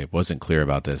I wasn't clear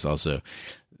about this also,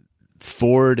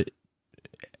 Ford,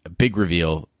 big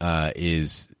reveal,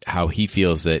 is how he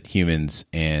feels that humans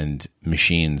and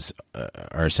machines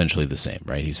are essentially the same,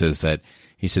 right? He said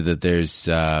that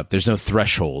there's no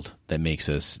threshold that makes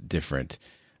us different.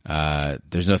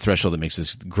 There's no threshold that makes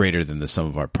us greater than the sum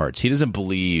of our parts. He doesn't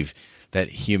believe that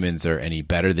humans are any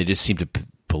better. They just seem to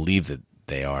believe that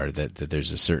they are, that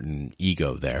there's a certain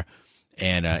ego there.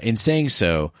 And in saying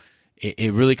so,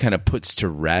 it really kind of puts to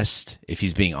rest, if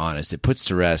he's being honest, it puts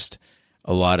to rest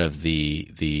a lot of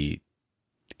the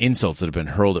insults that have been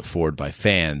hurled at Ford by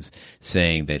fans,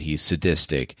 saying that he's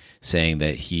sadistic, saying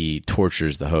that he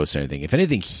tortures the host and everything. If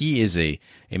anything, he is a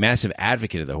massive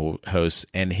advocate of the hosts,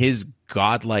 and his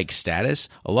godlike status,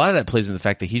 a lot of that plays in the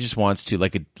fact that he just wants to,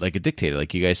 like a dictator,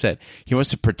 like you guys said, he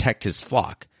wants to protect his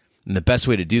flock. And the best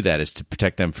way to do that is to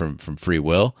protect them from free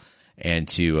will and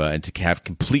to have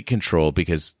complete control,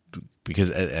 because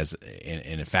as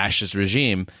in a fascist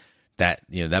regime, that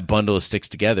that bundle of sticks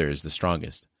together is the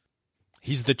strongest.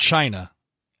 He's the China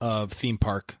of theme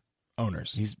park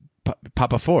owners. He's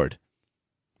Papa Ford.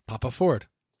 Papa Ford.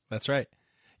 That's right.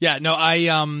 Yeah, no,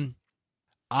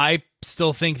 I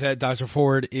still think that Dr.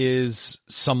 Ford is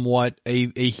somewhat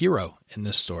a hero in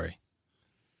this story.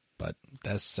 But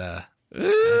that's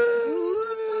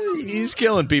he's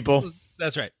killing people.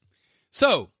 That's right.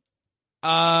 So,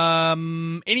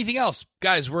 anything else?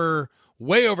 Guys, we're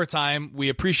way over time. We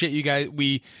appreciate you guys.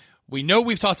 We know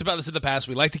we've talked about this in the past.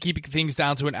 We like to keep things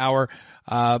down to an hour,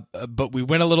 but we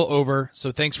went a little over.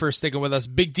 So thanks for sticking with us.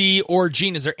 Big D or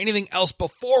Gene, is there anything else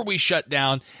before we shut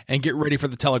down and get ready for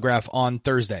the Telegraph on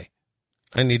Thursday?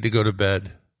 I need to go to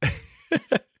bed.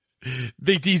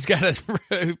 Big D's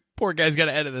poor guy's got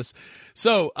to edit this.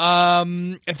 So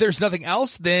if there's nothing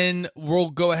else, then we'll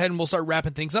go ahead and we'll start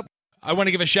wrapping things up. I want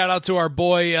to give a shout out to our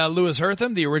boy, Lewis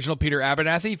Hertham, the original Peter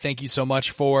Abernathy. Thank you so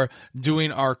much for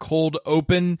doing our cold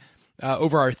open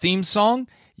over our theme song.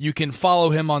 You can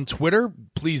follow him on Twitter.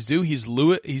 Please do. He's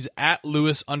at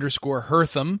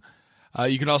Lewis_Hertham.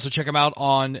 You can also check them out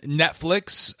on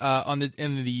Netflix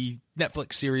in the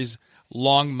Netflix series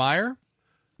Longmire.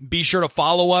 Be sure to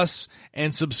follow us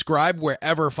and subscribe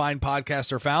wherever fine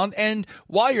podcasts are found. And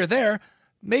while you're there,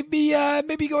 maybe go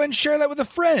ahead and share that with a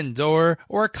friend or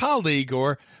a colleague,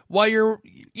 or while you're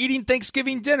eating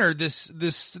Thanksgiving dinner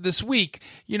this week,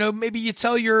 maybe you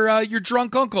tell your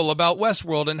drunk uncle about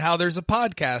Westworld and how there's a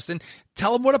podcast, and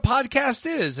tell him what a podcast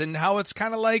is and how it's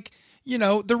kind of like,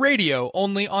 the radio,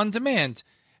 only on demand.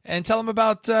 And tell him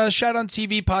about Shat On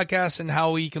TV podcast and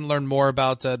how he can learn more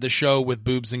about the show with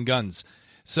boobs and guns.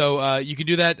 So you can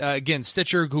do that, again,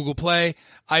 Stitcher, Google Play,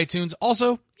 iTunes.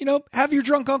 Also, have your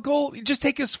drunk uncle just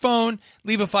take his phone,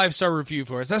 leave a 5-star review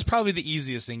for us. That's probably the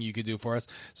easiest thing you could do for us.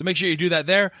 So make sure you do that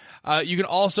there. You can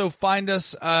also find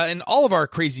us in all of our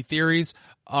crazy theories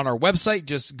on our website.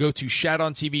 Just go to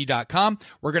shatontv.com.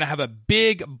 We're going to have a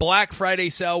big Black Friday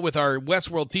sale with our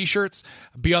Westworld t-shirts.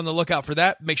 Be on the lookout for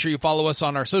that. Make sure you follow us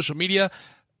on our social media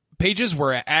pages.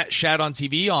 We're at Shat On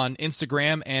TV on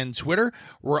Instagram and Twitter.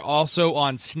 We're also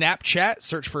on Snapchat.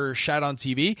 Search for Shat On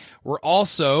TV. We're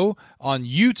also on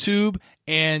YouTube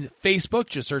and Facebook.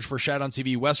 Just search for Shat On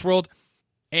TV Westworld.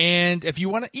 And if you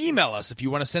want to email us, if you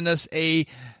want to send us a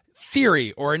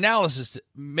theory or analysis,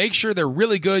 make sure they're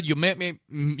really good. You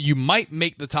might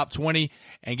make the top 20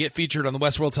 and get featured on the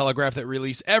Westworld Telegraph that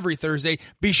release every Thursday.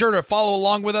 Be sure to follow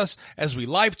along with us as we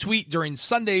live tweet during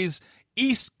Sunday's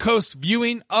East Coast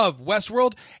viewing of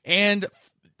Westworld, and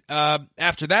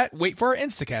after that, wait for our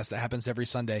Instacast that happens every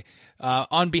Sunday.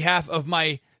 On behalf of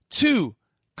my two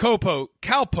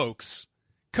cowpokes,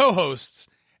 co-hosts,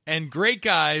 and great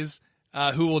guys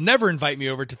who will never invite me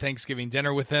over to Thanksgiving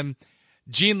dinner with them,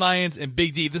 Gene Lyons and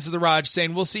Big D, this is the Raj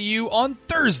saying we'll see you on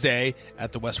Thursday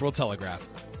at the Westworld Telegraph.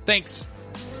 Thanks.